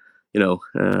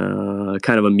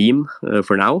kind of a meme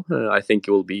for now, I think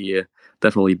it will be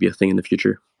definitely be a thing in the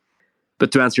future.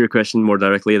 But to answer your question more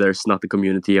directly, there's not a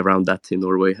community around that in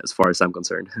Norway, as far as I'm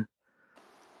concerned.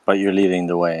 But you're leading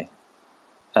the way.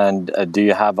 And do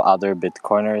you have other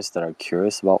Bitcoiners that are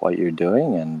curious about what you're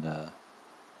doing and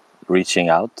reaching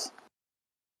out?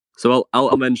 So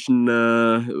I'll mention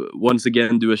once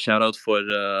again, do a shout out for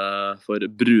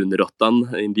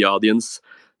Brunrottan in the audience.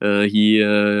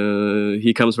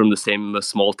 He comes from the same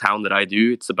small town that I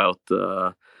do. It's about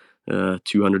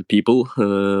 200 people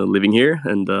living here,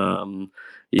 and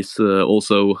he's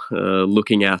also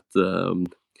looking at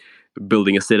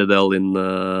building a citadel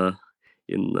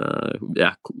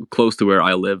close to where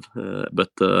I live. But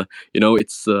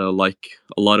it's like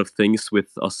a lot of things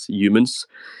with us humans.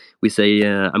 We say,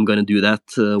 I'm going to do that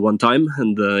one time,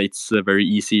 and it's very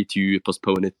easy to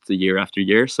postpone it year after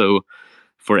year. So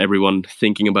for everyone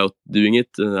thinking about doing it,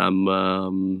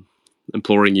 I'm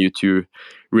imploring you to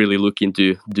really look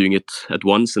into doing it at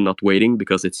once and not waiting,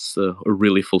 because it's a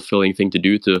really fulfilling thing to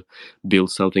do, to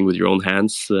build something with your own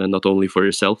hands, not only for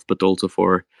yourself, but also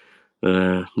for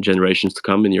generations to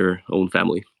come in your own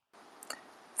family.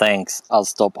 Thanks. I'll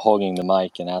stop hogging the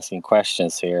mic and asking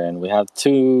questions here. And we have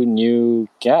two new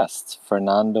guests,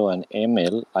 Fernando and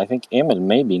Emil. I think Emil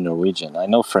may be Norwegian. I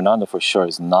know Fernando for sure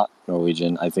is not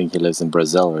Norwegian. I think he lives in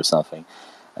Brazil or something.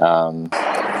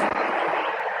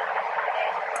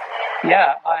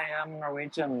 Yeah, I am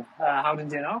Norwegian. How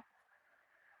did you know?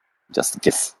 Just a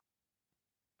guess.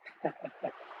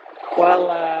 Well,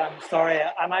 sorry,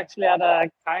 I'm actually at a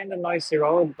kind of noisy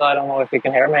road. I don't know if you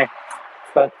can hear me.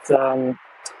 But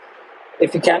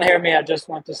if you can hear me, I just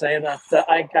want to say that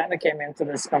I kind of came into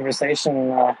this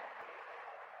conversation a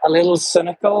little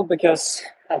cynical, because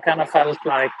I kind of felt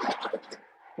like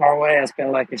Norway has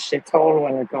been like a shithole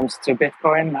when it comes to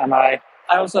Bitcoin. And I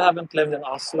also haven't lived in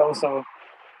Oslo, so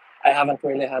I haven't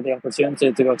really had the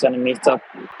opportunity to go to any meetup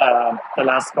the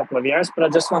last couple of years. But I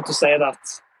just want to say that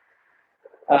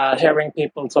hearing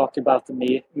people talk about the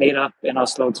meetup in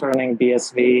Oslo turning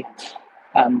BSV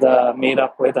and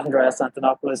meetup with Andreas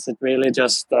Antonopoulos, it really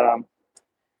just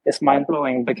is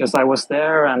mind-blowing, because I was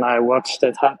there and I watched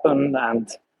it happen,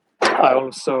 and I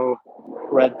also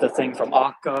read the thing from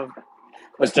Akov,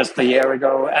 was just a year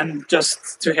ago, and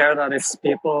just to hear that it's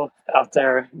people out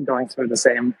there going through the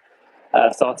same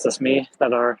thoughts as me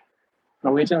that are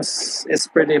Norwegians is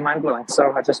pretty mind-blowing.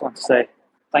 So I just want to say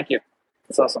thank you.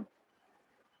 It's awesome.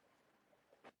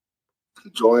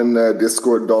 Join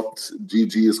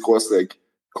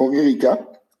discord.gg/kongerike,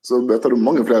 så møter du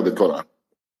mange flere bitcoiner.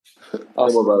 Det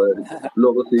må være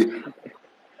lov å si.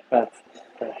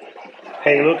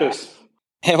 Hey, Lucas.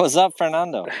 Hey, what's up,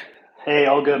 Fernando? Hey,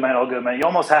 all good, man. All good, man. You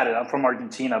almost had it. I'm from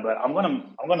Argentina, but I'm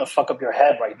gonna fuck up your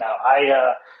head right now.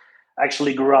 I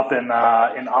actually grew up in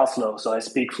Oslo, so I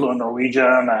speak fluent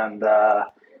Norwegian and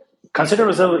consider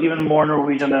myself even more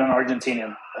Norwegian than an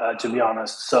Argentinian, to be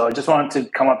honest. So I just wanted to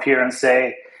come up here and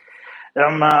say that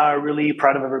I'm really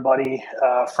proud of everybody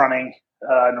fronting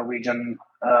Norwegian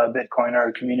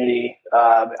Bitcoiner community.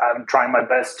 I'm trying my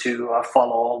best to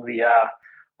follow all the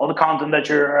content that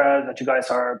you guys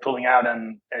are pulling out,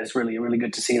 and it's really, really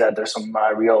good to see that there's some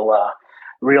real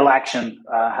action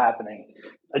happening.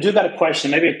 I do got a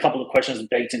question, maybe a couple of questions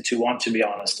baked into one, to be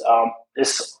honest.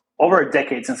 It's over a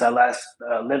decade since I last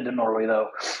lived in Norway,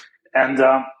 though, and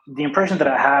the impression that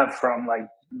I have from like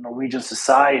Norwegian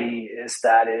society is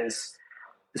that it's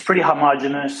pretty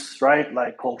homogenous, right?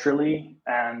 Like culturally,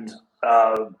 and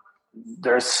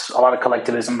there's a lot of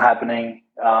collectivism happening.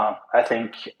 I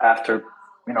think after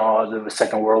the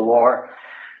Second World War,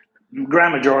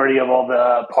 grand majority of all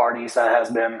the parties that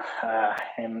has been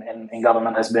in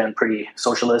government has been pretty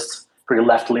socialist, pretty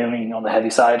left-leaning on the heavy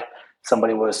side.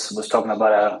 Somebody was talking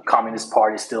about a communist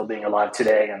party still being alive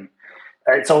today, and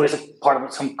it's always a part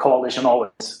of some coalition.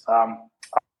 Always. I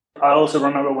also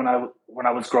remember when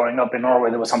I was growing up in Norway,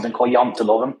 there was something called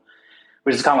janteloven,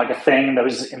 which is kind of like a thing that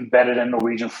was embedded in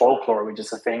Norwegian folklore, which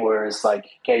is a thing where it's like,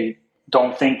 okay,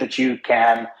 don't think that you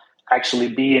can actually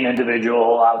be an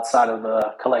individual outside of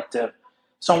the collective.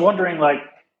 So I'm wondering, like,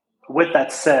 with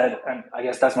that said, and I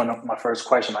guess that's my first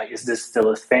question, like, is this still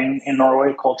a thing in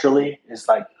Norway culturally? Is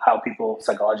like how people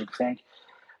psychologically think?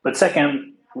 But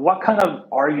second, what kind of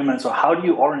arguments, or how do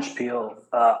you orange peel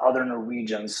other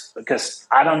Norwegians? Because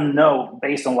I don't know,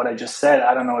 based on what I just said,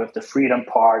 I don't know if the freedom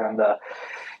part and the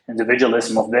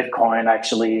individualism of Bitcoin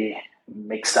actually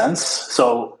makes sense.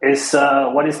 So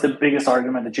what is the biggest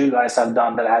argument that you guys have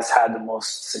done that has had the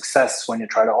most success when you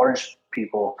try to orange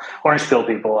peel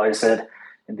people? Is it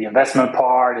the investment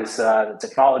part? Is the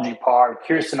technology part?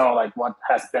 Curious to know, like, what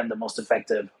has been the most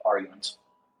effective argument?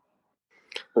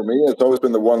 For me, it's always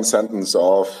been the one sentence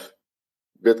of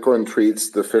Bitcoin treats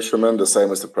the fisherman the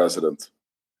same as the president.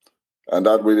 And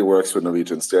that really works with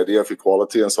Norwegians. The idea of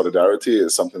equality and solidarity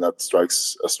is something that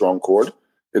strikes a strong chord.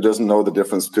 It doesn't know the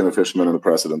difference between a fisherman and a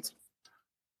president.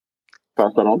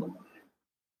 Pass that on.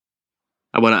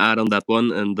 I want to add on that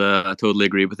one, and I totally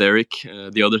agree with Eric.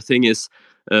 The other thing is,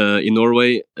 in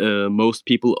Norway, most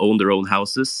people own their own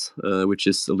houses, which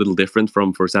is a little different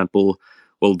from, for example,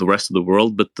 well, the rest of the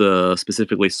world, but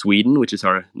specifically Sweden, which is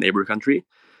our neighbor country.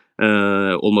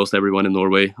 Almost everyone in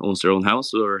Norway owns their own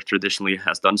house, or traditionally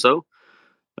has done so.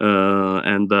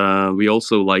 And we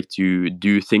also like to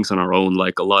do things on our own.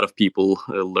 Like a lot of people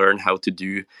learn how to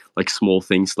do like small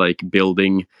things like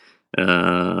building,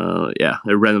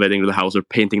 renovating the house or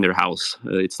painting their house.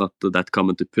 It's not that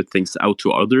common to put things out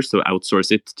to others, so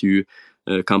outsource it to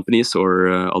companies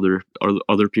or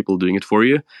other people doing it for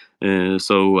you.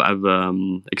 So I've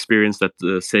experienced that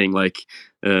saying like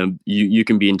you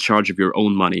can be in charge of your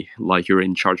own money, like you're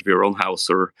in charge of your own house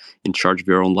or in charge of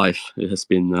your own life. It has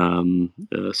been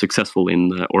successful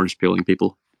in orange peeling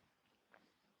people.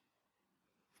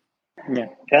 Yeah,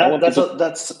 that's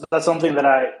something that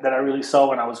I really saw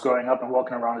when I was growing up and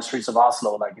walking around the streets of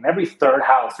Oslo. Like in every third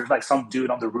house, there's like some dude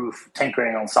on the roof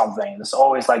tinkering on something. There's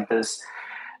always like this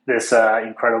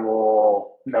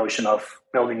incredible notion of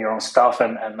building your own stuff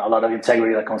and a lot of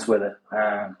integrity that comes with it.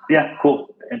 Yeah,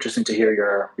 cool. Interesting to hear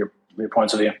your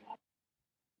points of view.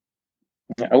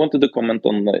 I wanted to comment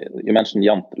on you mentioned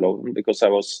Janteloven because I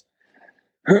was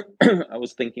I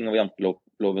was thinking of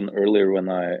Janteloven earlier when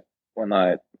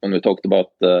we talked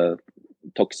about the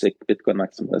toxic Bitcoin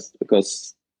maximalist,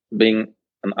 because being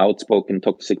an outspoken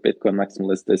toxic Bitcoin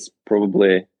maximalist is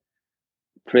probably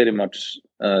pretty much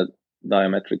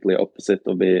diametrically opposite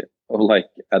of like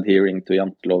adhering to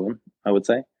Janteloven, I would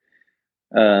say.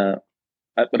 But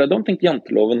I don't think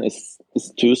Janteloven is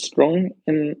too strong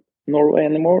in Norway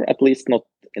anymore, at least not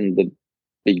in the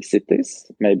big cities.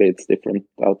 Maybe it's different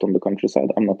out on the countryside,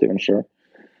 I'm not even sure.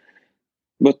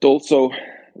 But also,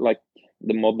 like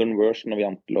the modern version of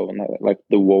Janteloven, like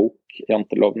the woke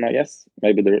Janteloven, I guess.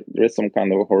 Maybe there is some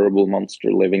kind of horrible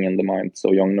monster living in the minds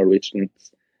of young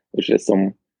Norwegians, which is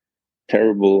some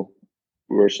terrible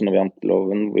version of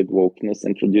Janteloven with wokeness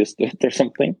introduced to it or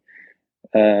something.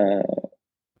 But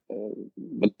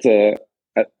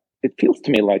it feels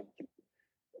to me like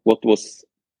what was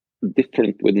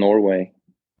different with Norway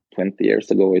 20 years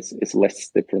ago is less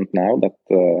different now, that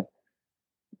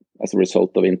as a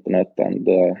result of internet and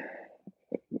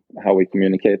how we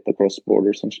communicate across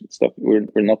borders and stuff, we're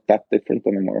not that different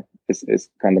anymore. Is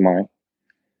kind of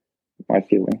my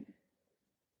feeling.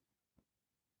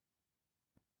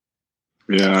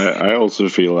 Yeah, I also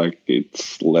feel like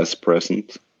it's less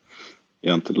present,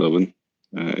 Janteloven.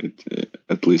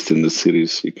 At least in the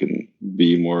cities, you can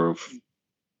be more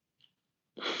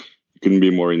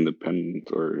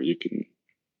independent, or you can,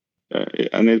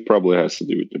 and it probably has to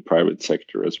do with the private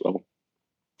sector as well,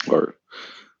 or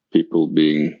people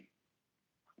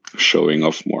showing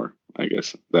off more. I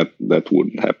guess that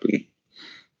wouldn't happen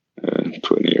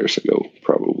 20 years ago,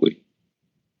 probably.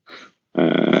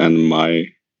 And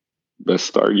my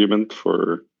best argument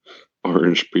for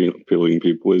orange peeling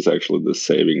people is actually the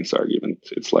savings argument.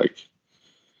 It's like,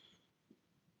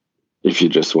 if you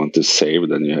just want to save,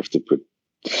 then you have to put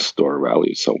store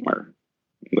value somewhere.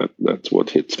 That's what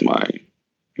hits my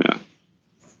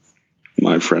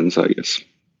friends, I guess.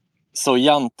 So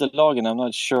Jantelagen, I'm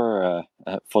not sure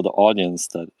for the audience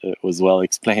that it was well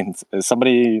explained.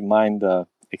 Somebody mind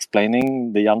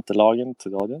explaining the Jantelagen to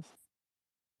the audience?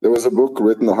 There was a book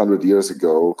written 100 years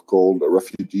ago called A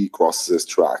Refugee Crosses His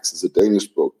Tracks. It's a Danish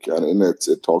book, and in it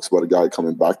talks about a guy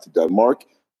coming back to Denmark.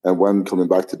 And when coming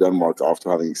back to Denmark after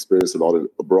having experienced a lot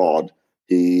abroad,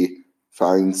 he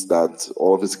finds that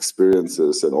all of his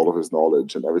experiences and all of his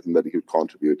knowledge and everything that he could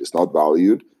contribute is not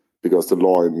valued, because the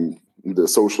law, in the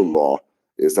social law,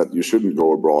 is that you shouldn't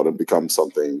go abroad and become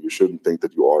something. You shouldn't think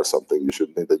that you are something. You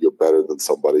shouldn't think that you're better than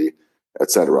somebody,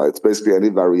 etc. It's basically any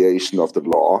variation of the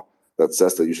law that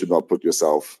says that you should not put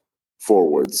yourself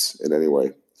forwards in any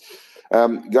way.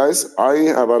 Guys, I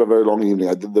have had a very long evening.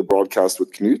 I did the broadcast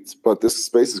with Knut, but this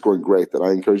space is going great, and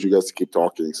I encourage you guys to keep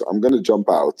talking. So I'm going to jump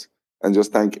out and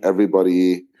just thank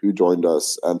everybody who joined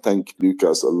us, and thank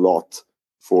Lucas a lot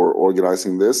for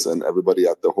organizing this, and everybody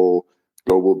at the whole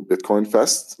Global Bitcoin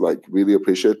Fest. Like, really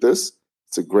appreciate this.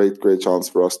 It's a great chance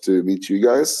for us to meet you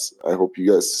guys. I hope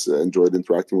you guys enjoyed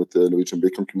interacting with the Norwegian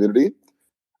Bitcoin community.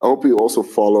 I hope you also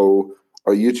follow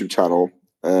our YouTube channel.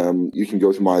 You can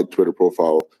go to my Twitter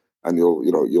profile, and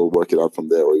you'll work it out from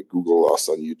there, or you Google us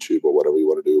on YouTube or whatever you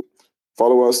want to do.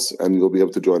 Follow us, and you'll be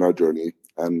able to join our journey.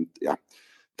 And yeah,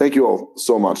 thank you all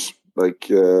so much. I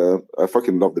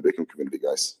fucking love the Bitcoin community,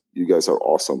 guys. You guys are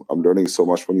awesome. I'm learning so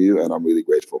much from you, and I'm really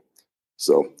grateful.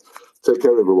 So, take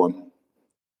care, everyone.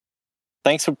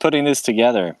 Thanks for putting this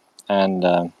together,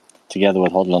 and together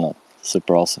with Hodlund.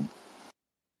 Super awesome.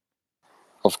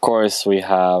 Of course, we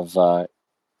have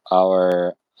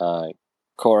our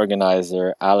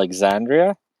co-organizer,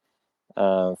 Alexandria,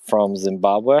 from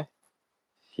Zimbabwe.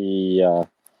 He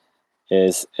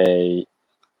is a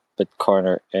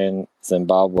Bitcoiner in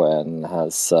Zimbabwe and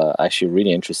has actually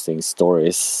really interesting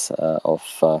stories of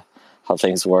how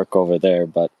things work over there.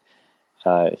 But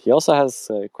he also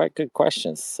has quite good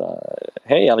questions.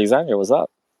 Hey, Alexandria, what's up?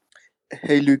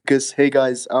 Hey Lucas, hey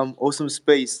guys, awesome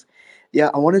space. Yeah,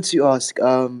 I wanted to ask,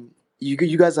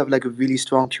 you guys have like a really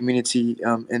strong community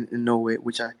in Norway,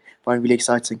 which I find really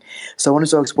exciting. So I wanted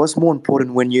to ask, what's more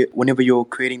important whenever you're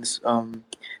creating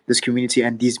this community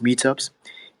and these meetups?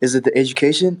 Is it the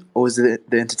education or is it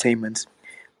the entertainment?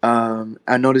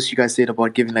 I noticed you guys said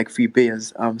about giving like free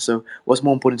beers. So what's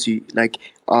more important to you? Like,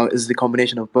 is it the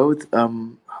combination of both?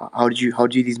 How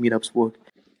do these meetups work?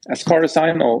 As far as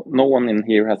I know, no one in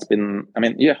here has been. I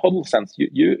mean, yeah, Huddle Sense,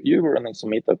 you were running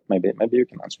some meetup. Maybe you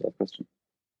can answer that question.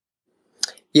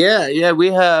 Yeah,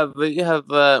 we have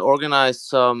organized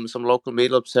some local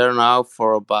meetups here now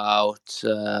for about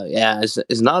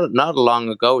it's not long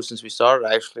ago since we started,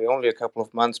 actually only a couple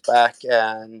of months back,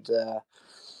 and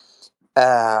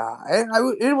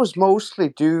it was mostly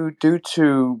due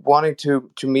to wanting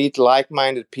to meet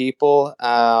like-minded people,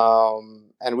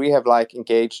 and we have like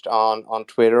engaged on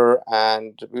Twitter,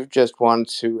 and we just want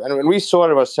to, and we saw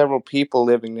there were several people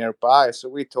living nearby, so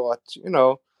we thought,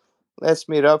 let's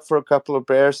meet up for a couple of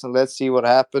beers and let's see what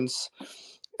happens.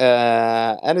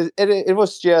 And it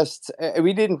was just,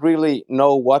 we didn't really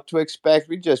know what to expect.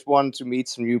 We just wanted to meet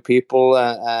some new people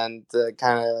and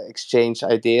kind of exchange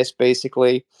ideas,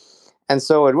 basically. And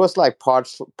so it was like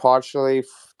partially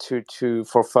to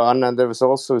for fun, and there was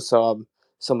also some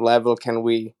level. Can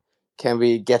we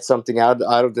get something out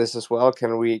of this as well?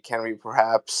 Can we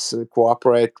perhaps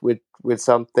cooperate with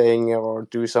something or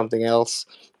do something else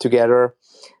together?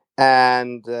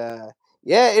 And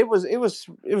it was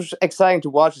exciting to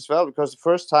watch as well, because the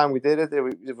first time we did it,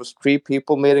 it was 3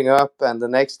 people meeting up, and the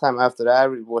next time after that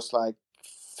it was like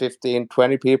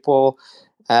 15-20 people,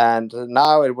 and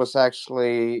now it was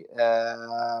actually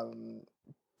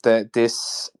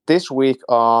this week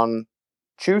on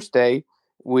Tuesday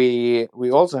we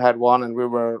also had one, and we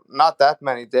were not that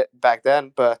many back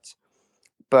then, but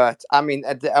I mean,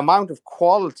 the amount of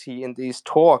quality in these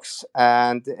talks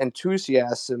and the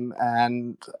enthusiasm,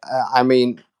 and I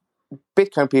mean,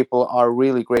 Bitcoin people are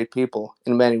really great people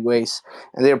in many ways,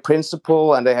 and they're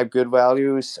principled and they have good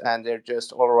values, and they're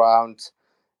just all around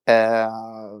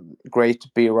great to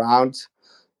be around.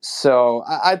 So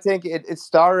I think it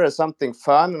started as something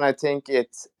fun, and I think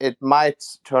it might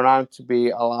turn out to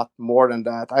be a lot more than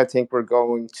that. I think we're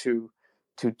going to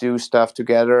do stuff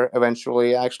together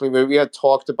eventually. Actually, we had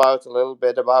talked about a little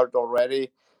bit about it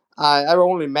already. I've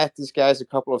only met these guys a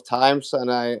couple of times,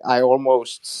 and I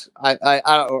almost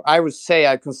I would say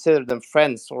I consider them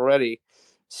friends already.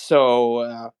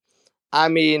 So I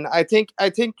mean, I think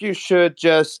you should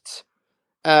just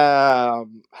have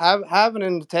an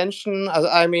intention.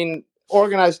 I mean,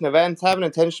 organize an event, have an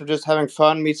intention of just having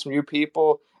fun, meet some new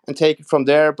people, and take it from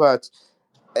there. But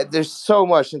there's so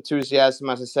much enthusiasm,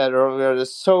 as I said earlier.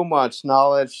 There's so much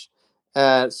knowledge,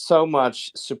 so much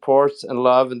support and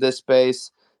love in this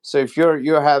space. So if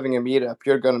you're having a meetup,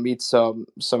 you're gonna meet some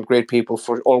great people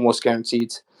for almost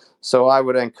guaranteed. So I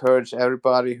would encourage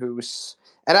everybody who's,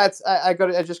 and I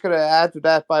just gotta add to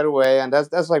that, by the way, and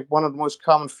that's like one of the most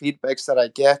common feedbacks that I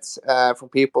get from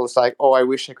people. It's like, oh, I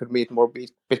wish I could meet more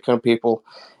Bitcoin people,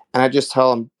 and I just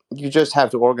tell them, you just have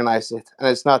to organize it, and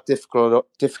it's not difficult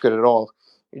at all.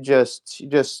 You just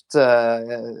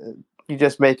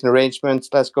make an arrangement.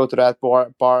 Let's go to that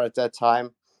bar at that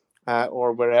time,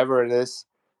 or wherever it is,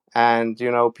 and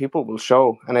people will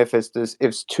show. And if it's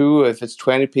 2, if it's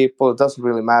 20 people, it doesn't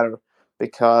really matter,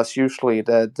 because usually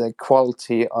the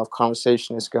quality of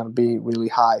conversation is going to be really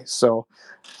high. So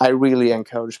I really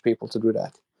encourage people to do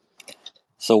that.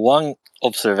 So one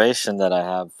observation that I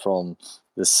have from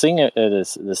the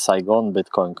Saigon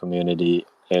Bitcoin community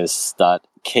is that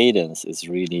Cadence is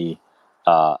really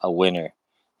a winner.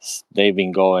 They've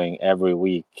been going every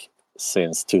week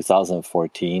since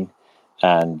 2014,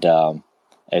 and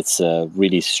it's a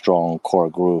really strong core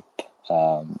group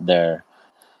there.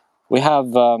 We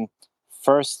have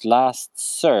first, last,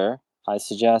 sir. I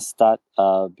suggest that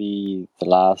be the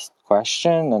last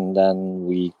question, and then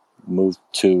we move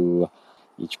to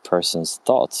each person's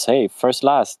thoughts. Hey, first,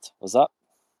 last, what's up?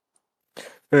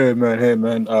 Hey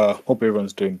man. Hope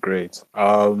everyone's doing great.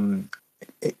 In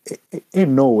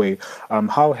Norway,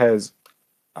 how has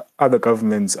other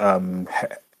governments up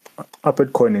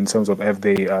Bitcoin in terms of have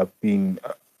they been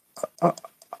are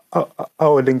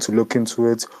willing to look into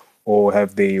it, or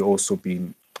have they also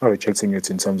been rejecting it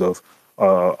in terms of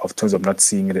not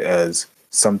seeing it as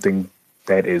something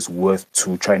that is worth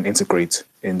to try and integrate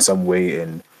in some way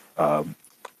um,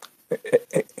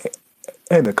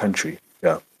 in the country?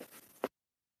 Yeah.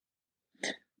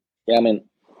 Yeah, I mean,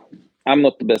 I'm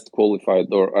not the best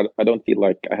qualified, or I don't feel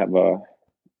like I have a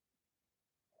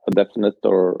definite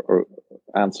or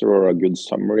answer or a good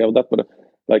summary of that. But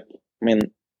like, I mean,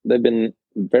 they've been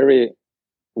very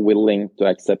willing to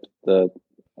accept the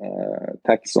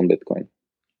tax on Bitcoin.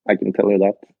 I can tell you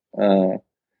that.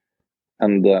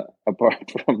 And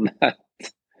apart from that,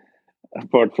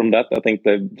 I think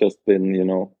they've just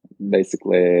been,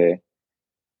 basically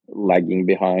lagging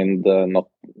behind. Not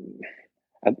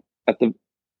at the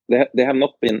they have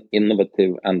not been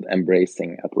innovative and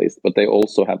embracing, at least, but they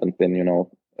also haven't been,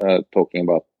 talking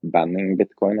about banning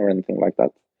Bitcoin or anything like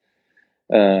that.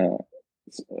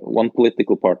 One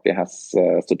political party has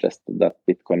suggested that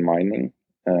Bitcoin mining,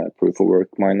 proof of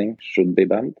work mining, should be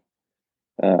banned.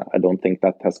 I don't think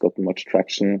that has gotten much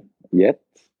traction yet,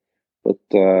 but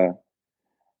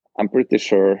I'm pretty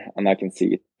sure, and I can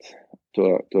see it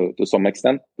to some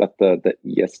extent, that the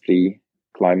ESG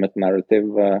climate narrative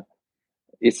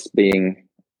is being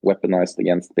weaponized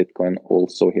against Bitcoin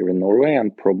also here in Norway,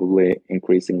 and probably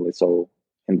increasingly so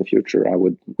in the future.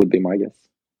 would be my guess.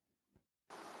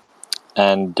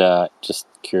 And just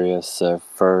curious,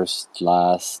 first,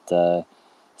 last,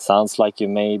 sounds like you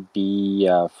may be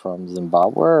from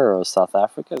Zimbabwe or South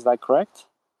Africa. Is that correct?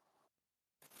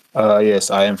 Yes,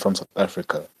 I am from South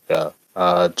Africa. Yeah.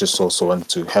 Just also wanted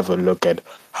to have a look at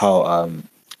how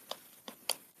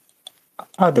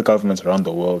other governments around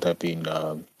the world have been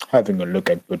having a look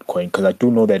at Bitcoin, because I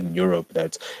do know that in Europe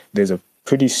that there's a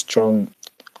pretty strong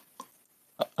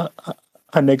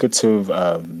a negative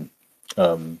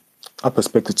a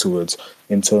perspective towards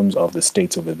in terms of the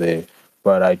states over there.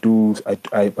 But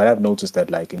but I've noticed that,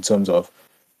 like, in terms of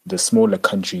the smaller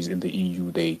countries in the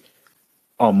EU, they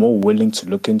are more willing to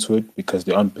look into it because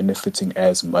they aren't benefiting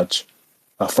as much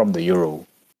from the euro.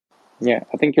 Yeah,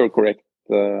 I think you're correct.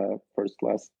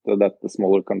 That the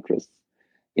smaller countries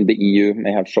in the EU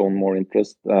may have shown more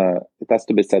interest. It has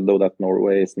to be said, though, that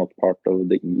Norway is not part of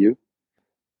the EU.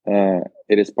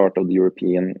 It is part of the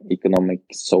European Economic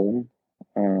Zone,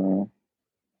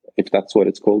 if that's what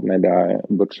it's called. Maybe I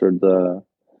butchered the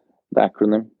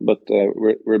acronym, but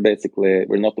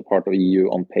we're not a part of EU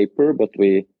on paper, but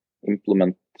we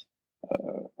implement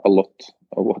a lot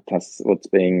of what's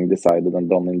being decided and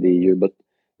done in the EU. But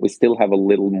we still have a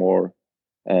little more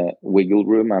wiggle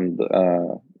room and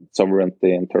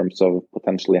sovereignty in terms of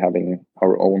potentially having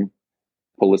our own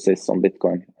policies on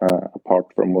Bitcoin,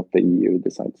 apart from what the EU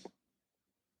decides.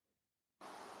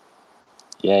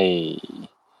 Yay.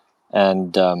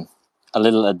 And a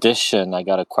little addition, I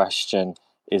got a question.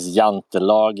 Is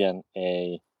Jantelagen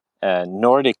a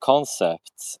Nordic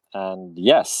concept? And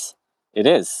yes, it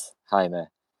is, Jaime.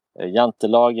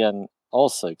 Jantelagen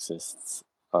also exists,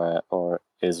 or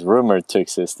is rumored to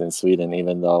exist in Sweden,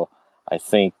 even though I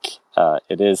think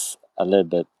it is a little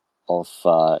bit of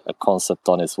a concept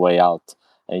on its way out.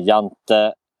 And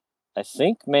Jante, I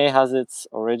think, may has its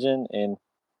origin in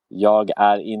Jag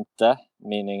är inte,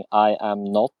 meaning I am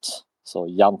not. So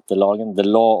Jantelagen, the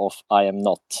law of I am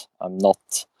not. I'm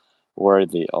not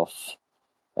worthy of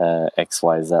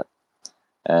XYZ.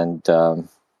 And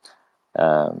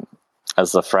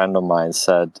as a friend of mine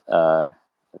said a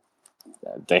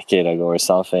decade ago or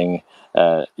something,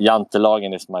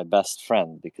 Jantelagen is my best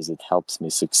friend because it helps me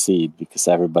succeed because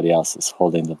everybody else is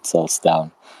holding themselves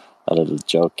down. A little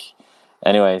joke.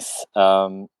 Anyways,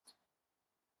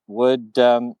 would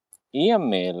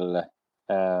Emil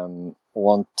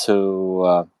want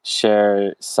to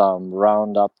share some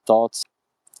roundup thoughts?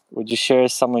 Would you share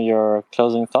some of your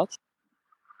closing thoughts?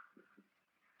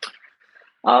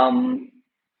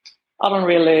 I don't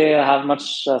really have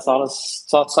much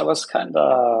thoughts. I was kind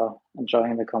of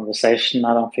enjoying the conversation.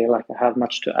 I don't feel like I have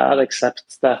much to add,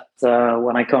 except that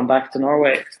when I come back to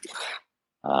Norway,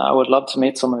 I would love to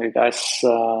meet some of you guys.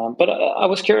 But I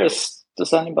was curious,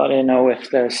 does anybody know if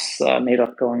there's a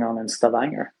meetup going on in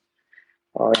Stavanger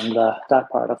or in that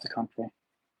part of the country?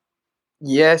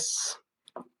 Yes,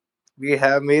 we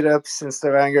have meetups in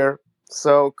Stavanger.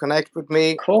 So connect with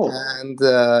me. Cool. And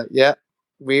yeah,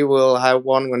 we will have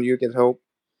one when you get home.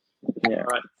 Yeah,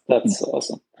 right. That's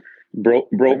awesome.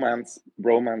 Bromance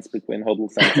between Huddle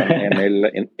Sense and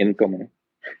Emil incoming.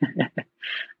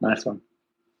 Nice one.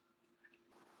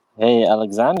 Hey,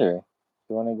 Alexander,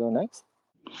 you want to go next?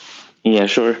 Yeah,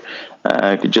 sure.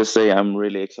 I could just say I'm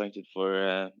really excited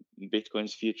for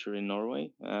Bitcoin's future in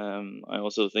Norway. I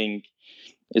also think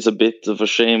it's a bit of a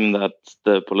shame that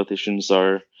the politicians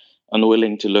are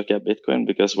unwilling to look at Bitcoin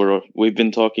because we've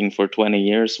been talking for 20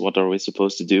 years. What are we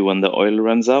supposed to do when the oil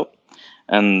runs out?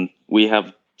 And we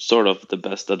have sort of the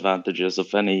best advantages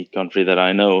of any country that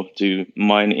I know to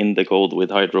mine in the gold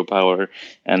with hydropower,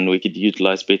 and we could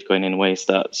utilize Bitcoin in ways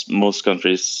that most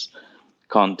countries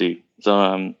can't do.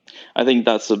 So I think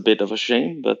that's a bit of a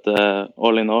shame, but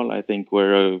all in all, I think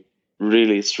we're a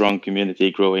really strong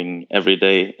community growing every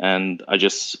day, and I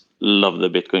just love the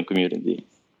Bitcoin community.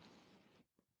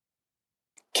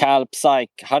 Cal Psych,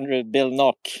 100 bill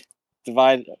NOK,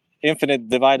 infinite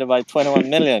divided by 21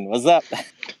 million. What's up?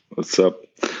 What's up?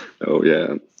 Oh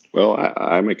yeah. Well,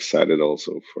 I'm excited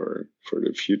also for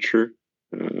the future.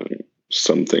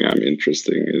 Something I'm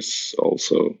interested in is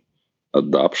also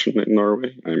adoption in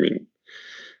Norway. I mean,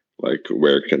 like,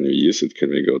 where can we use it? Can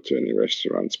we go to any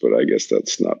restaurants? But I guess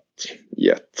that's not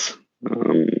yet.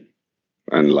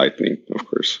 And lightning, of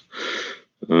course.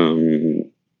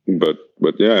 But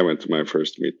yeah, I went to my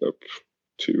first meetup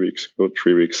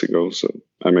 3 weeks ago. So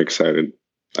I'm excited.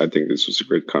 I think this was a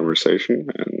great conversation,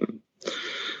 and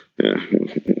yeah,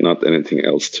 not anything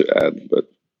else to add, but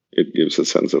it gives a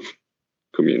sense of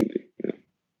community. Yeah.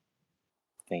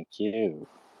 Thank you.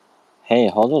 Hey,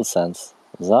 HODL-Sense,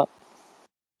 what's up?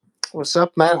 What's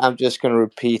up, man? I'm just going to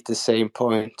repeat the same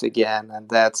point again, and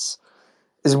that's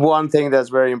is one thing that's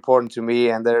very important to me.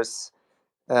 And there's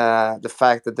the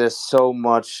fact that there's so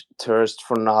much thirst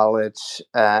for knowledge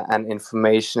and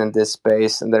information in this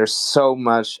space, and there's so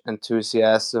much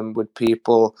enthusiasm with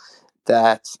people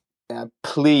that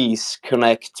please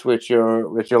connect with your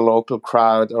local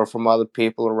crowd or from other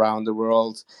people around the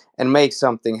world and make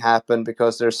something happen,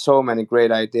 because there's so many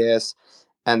great ideas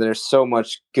and there's so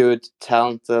much good,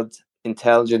 talented,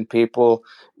 intelligent people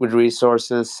with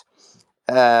resources,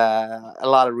 a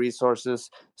lot of resources.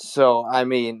 So I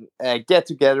mean, get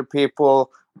together,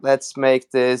 people. Let's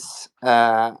make this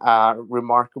a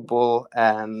remarkable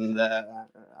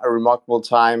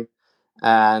time.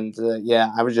 And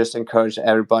yeah, I would just encourage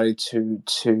everybody to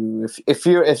if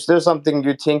there's something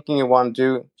you're thinking you want to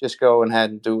do, just go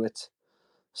ahead and do it.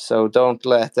 So don't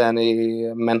let any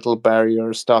mental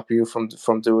barrier stop you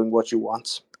from doing what you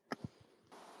want.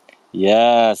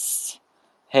 Yes.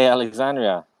 Hey,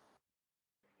 Alexandria.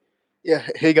 Yeah,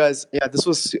 hey guys. Yeah, this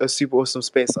was a super awesome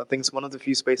space. I think it's one of the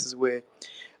few spaces where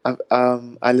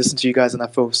I listened to you guys and I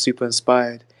felt super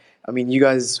inspired. I mean, you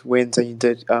guys went and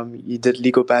you did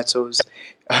legal battles.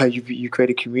 You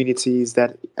created communities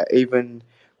that even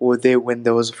were there when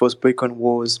there was first Bitcoin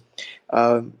wars.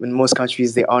 In most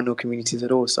countries, there are no communities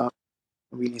at all. So I'm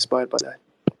really inspired by that.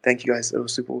 Thank you guys. It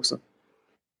was super awesome.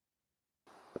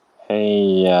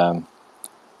 Hey,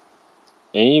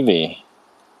 Avi.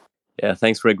 Yeah,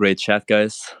 thanks for a great chat,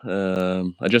 guys.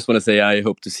 I just want to say I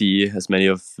hope to see as many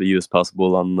of you as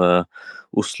possible on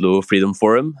Oslo Freedom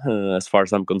Forum. As far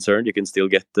as I'm concerned, you can still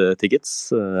get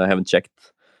tickets. I haven't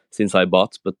checked since I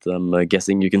bought, but I'm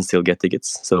guessing you can still get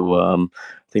tickets. So I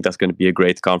think that's going to be a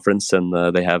great conference, and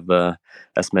they have,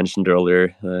 as mentioned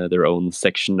earlier, their own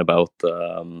section about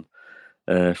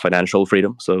financial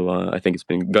freedom. So I think it's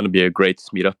going to be a great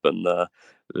meetup, and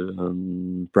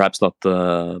perhaps not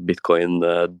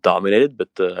Bitcoin dominated,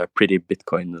 but pretty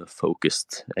Bitcoin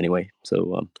focused anyway.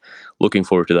 So looking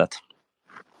forward to that.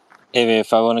 Avi,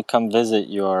 if I want to come visit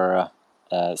your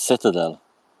citadel,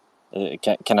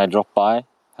 can I drop by,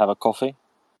 have a coffee?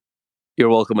 You're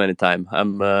welcome anytime.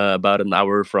 I'm about an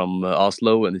hour from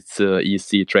Oslo, and it's an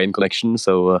easy train connection,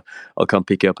 so I'll come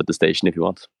pick you up at the station if you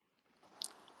want.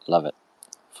 Love it,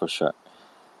 for sure.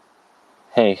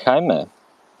 Hey, Jaime.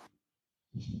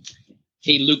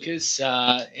 Hey, Lucas,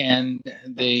 and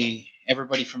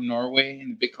everybody from Norway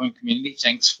and the Bitcoin community.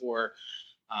 Thanks for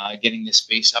getting this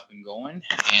space up and going.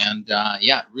 And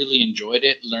yeah, really enjoyed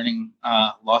it, learning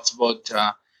lots about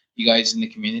you guys in the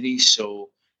community. So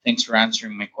thanks for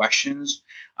answering my questions.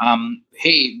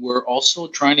 Hey, we're also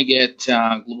trying to get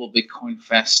Global Bitcoin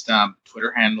Fest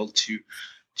Twitter handle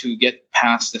to get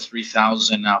past the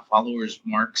 3,000 followers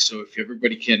mark. So if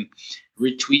everybody can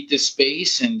retweet this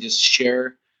space and just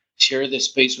share this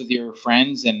space with your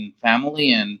friends and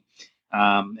family and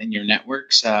your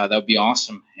networks, that would be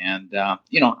awesome. And I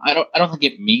don't think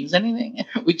it means anything.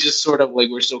 We just sort of like,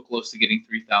 we're so close to getting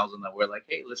 3,000 that we're like,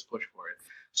 hey, let's push for it.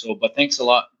 So, but thanks a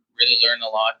lot. Really learned a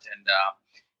lot, and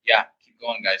yeah, keep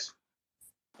going, guys.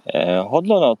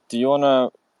 Hodlonot, do you want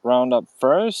to round up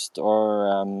first,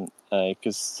 or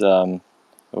because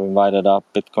We invited up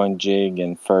Bitcoin Jig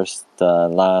and first,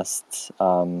 last.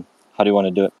 How do you want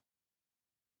to do it?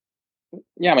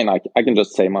 Yeah, I mean, I can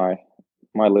just say my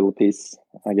little piece,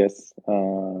 I guess.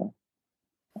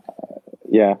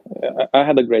 Yeah, I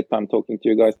had a great time talking to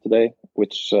you guys today,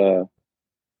 which, as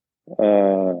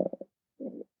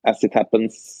it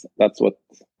happens, that's what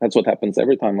happens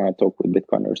every time I talk with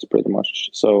Bitcoiners, pretty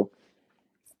much. So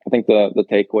I think the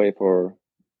takeaway for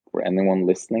anyone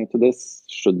listening to this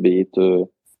should be to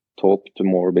talk to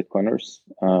more Bitcoiners,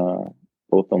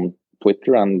 both on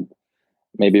Twitter, and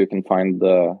maybe you can find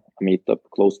a meetup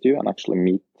close to you and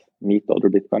actually meet other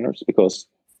Bitcoiners, because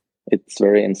it's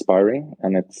very inspiring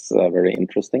and it's very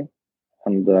interesting,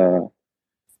 and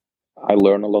I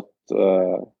learn a lot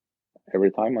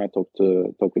every time I talk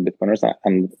with Bitcoiners,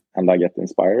 and I get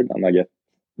inspired and I get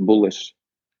bullish,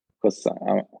 because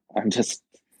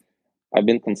I've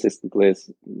been consistently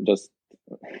just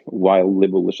wildly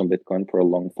bullish on Bitcoin for a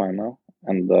long time now,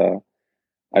 and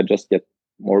I just get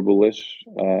more bullish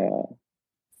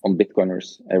on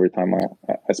Bitcoiners every time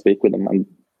I speak with them, and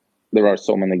there are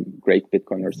so many great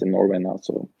Bitcoiners in Norway now.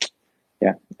 So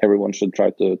yeah, everyone should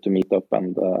try to meet up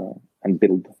and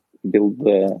build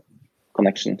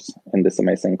connections in this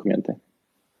amazing community.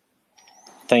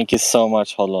 Thank you so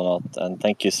much, Hodlonot, and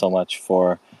thank you so much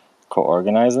for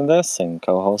co-organizing this and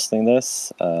co-hosting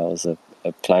this. It was a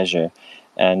pleasure.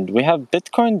 And we have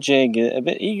Bitcoin Jig a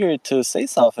bit eager to say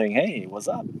something. Hey, what's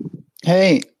up?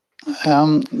 Hey,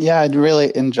 yeah, I'd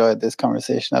really enjoyed this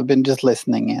conversation. I've been just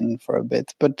listening in for a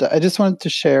bit, but I just wanted to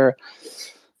share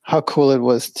how cool it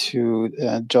was to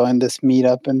join this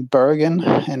meetup in Bergen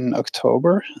in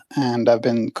October. And I've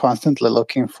been constantly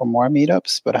looking for more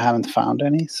meetups, but I haven't found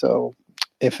any. So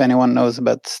if anyone knows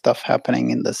about stuff happening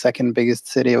in the second biggest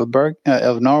city of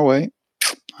Norway,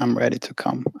 I'm ready to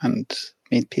come and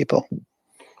meet people.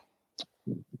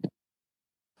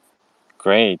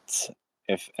 Great.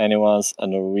 If anyone's a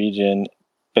Norwegian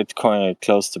Bitcoiner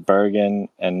close to Bergen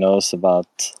and knows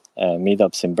about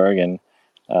meetups in Bergen,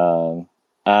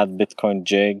 add Bitcoin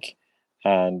Jig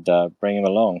and bring him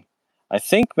along. I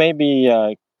think maybe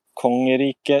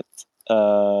Kongeriket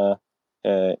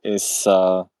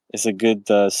is a good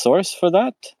source for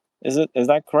that. Is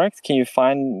that correct? Can you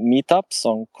find meetups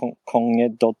on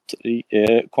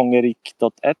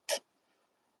kongerik.et?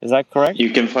 Is that correct? You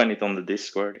can find it on the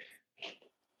Discord.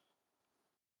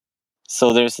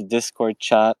 So there's a Discord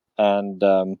chat, and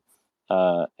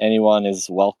anyone is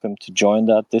welcome to join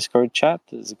that Discord chat.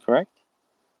 Is it correct?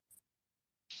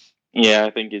 Yeah,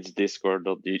 I think it's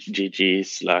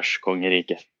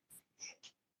discord.gg/kongerike.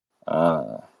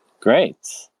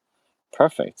 Great.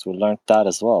 Perfect. We learned that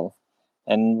as well.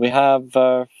 And we have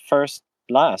first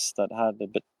last that had a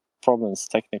bit problems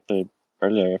technically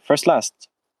earlier. First last.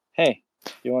 Hey,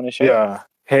 you want to share? Yeah.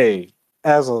 Hey,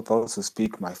 as I was about to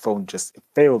speak, my phone just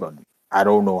failed on me. I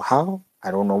don't know how.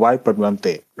 I don't know why, but we went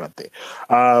there.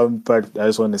 But I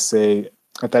just want to say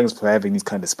thanks for having these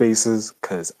kind of spaces,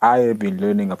 because I have been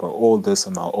learning about all this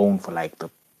on my own for like the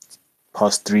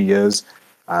past 3 years.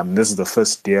 This is the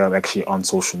first year I'm actually on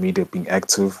social media being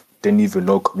active. Didn't even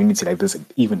know community like this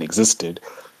even existed.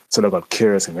 So I got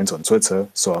curious and went on Twitter.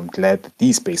 So I'm glad that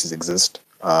these spaces exist.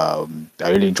 I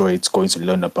really enjoyed going to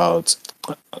learn about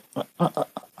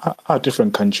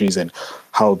different countries and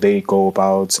how they go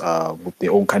about with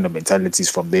their own kind of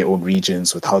mentalities from their own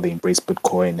regions, with how they embrace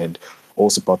Bitcoin, and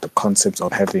also about the concepts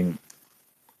of having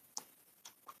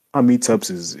meetups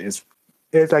is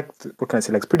it's like, what can I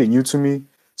say, like, it's pretty new to me.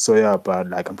 So yeah, but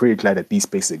like I'm pretty glad that these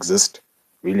spaces exist.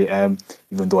 Really am,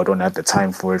 even though I don't have the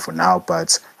time for it for now,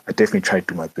 but I definitely try to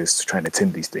do my best to try and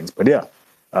attend these things. But yeah,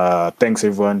 thanks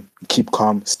everyone. Keep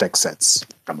calm, stack sets.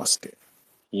 Namaste.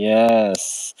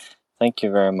 Yes. Thank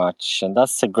you very much. And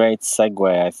that's a great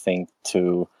segue, I think,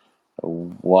 to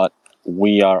what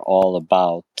we are all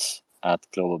about at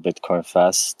Global Bitcoin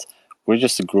Fest. We're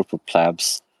just a group of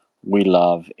plebs. We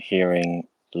love hearing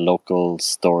local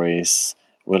stories.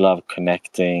 We love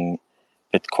connecting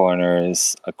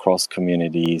Bitcoiners across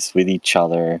communities with each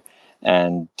other,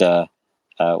 and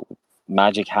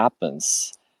magic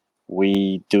happens.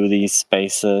 We do these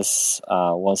spaces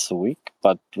once a week,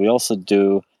 but we also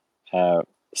do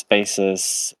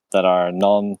spaces that are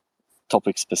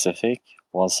non-topic specific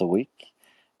once a week,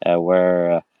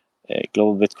 where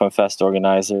Global Bitcoin Fest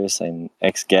organizers and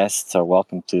ex-guests are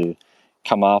welcome to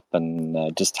come up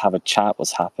and just have a chat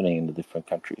what's happening in the different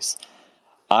countries.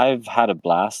 I've had a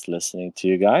blast listening to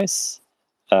you guys,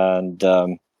 and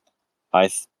I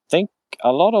think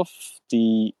a lot of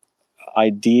the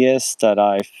ideas that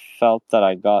I felt that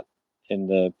I got in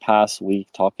the past week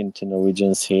talking to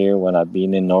Norwegians here when I've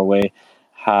been in Norway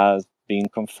has been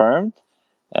confirmed.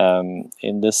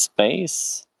 in this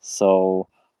space. So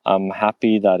I'm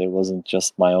happy that it wasn't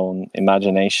just my own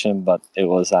imagination, but it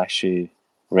was actually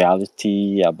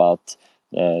reality about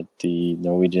the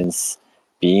Norwegians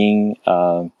being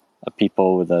a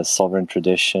people with a sovereign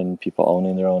tradition, people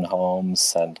owning their own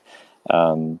homes and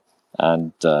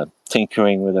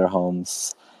tinkering with their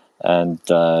homes, and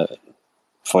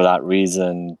for that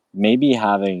reason, maybe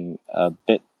having a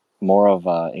bit more of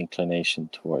an inclination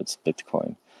towards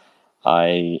Bitcoin.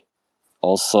 I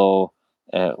also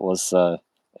was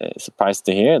surprised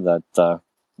to hear that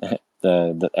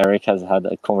that Eric has had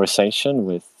a conversation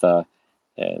with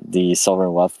the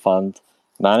Sovereign Wealth Fund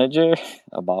manager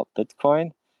about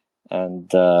Bitcoin,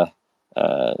 and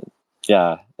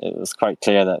yeah, it was quite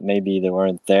clear that maybe they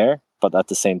weren't there, but at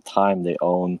the same time they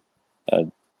own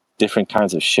different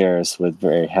kinds of shares with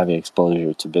very heavy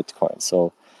exposure to Bitcoin.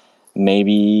 So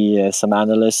maybe some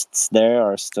analysts there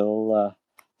are still a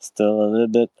little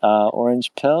bit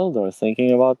orange pilled or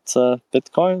thinking about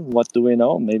Bitcoin. What do we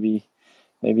know? Maybe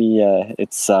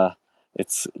it's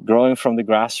growing from the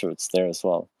grassroots there as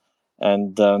well.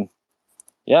 And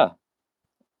yeah,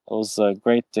 it was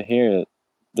great to hear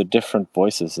the different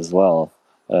voices as well.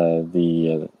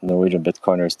 The Norwegian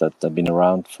Bitcoiners that have been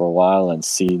around for a while and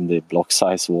seen the block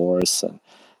size wars and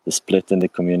the split in the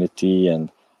community, and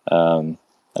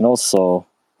also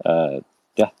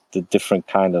the different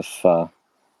kind of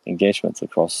engagements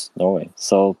across Norway.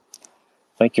 So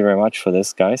thank you very much for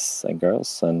this, guys and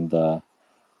girls. And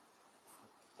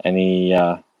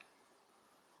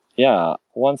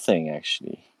one thing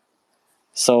actually.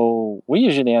 So we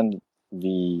usually end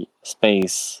the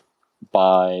space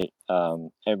by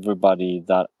everybody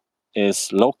that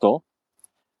is local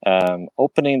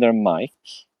opening their mic.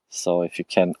 So if you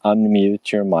can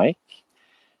unmute your mic.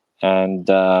 And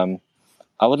I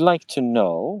would like to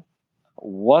know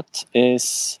what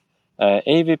is...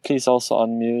 Avi, please also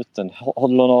unmute, and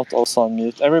Hodlonot also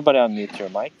unmute. Everybody unmute your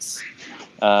mics.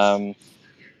 I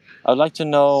would like to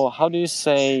know, how do you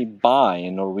say bye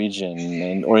in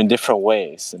Norwegian, or in different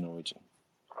ways in Norwegian?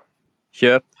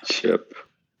 Kjøp.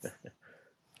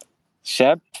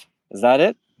 Shep, is that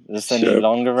it? Is there any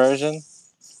longer version?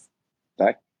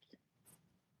 Back.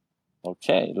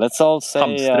 Okay, let's all say...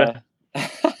 Hamstre.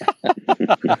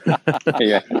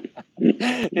 Yeah.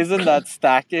 Isn't that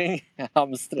stacking?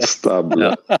 Hamstre.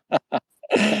 Stable.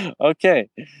 Okay,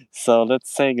 so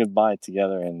let's say goodbye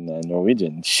together in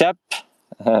Norwegian. Shep.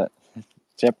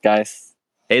 Shep, guys.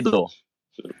 Hei då.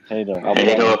 Hei då.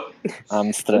 Hei då.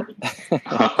 Hamstre.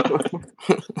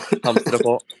 Hamstre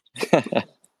på.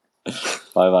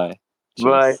 Bye-bye.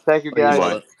 Bye. Thank you, guys.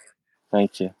 Bye.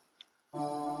 Thank you.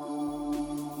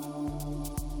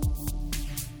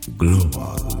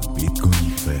 Global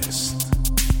Bitcoin Fest.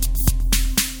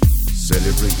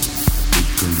 Celebrating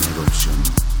Bitcoin adoption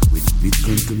with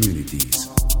Bitcoin communities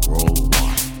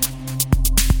worldwide.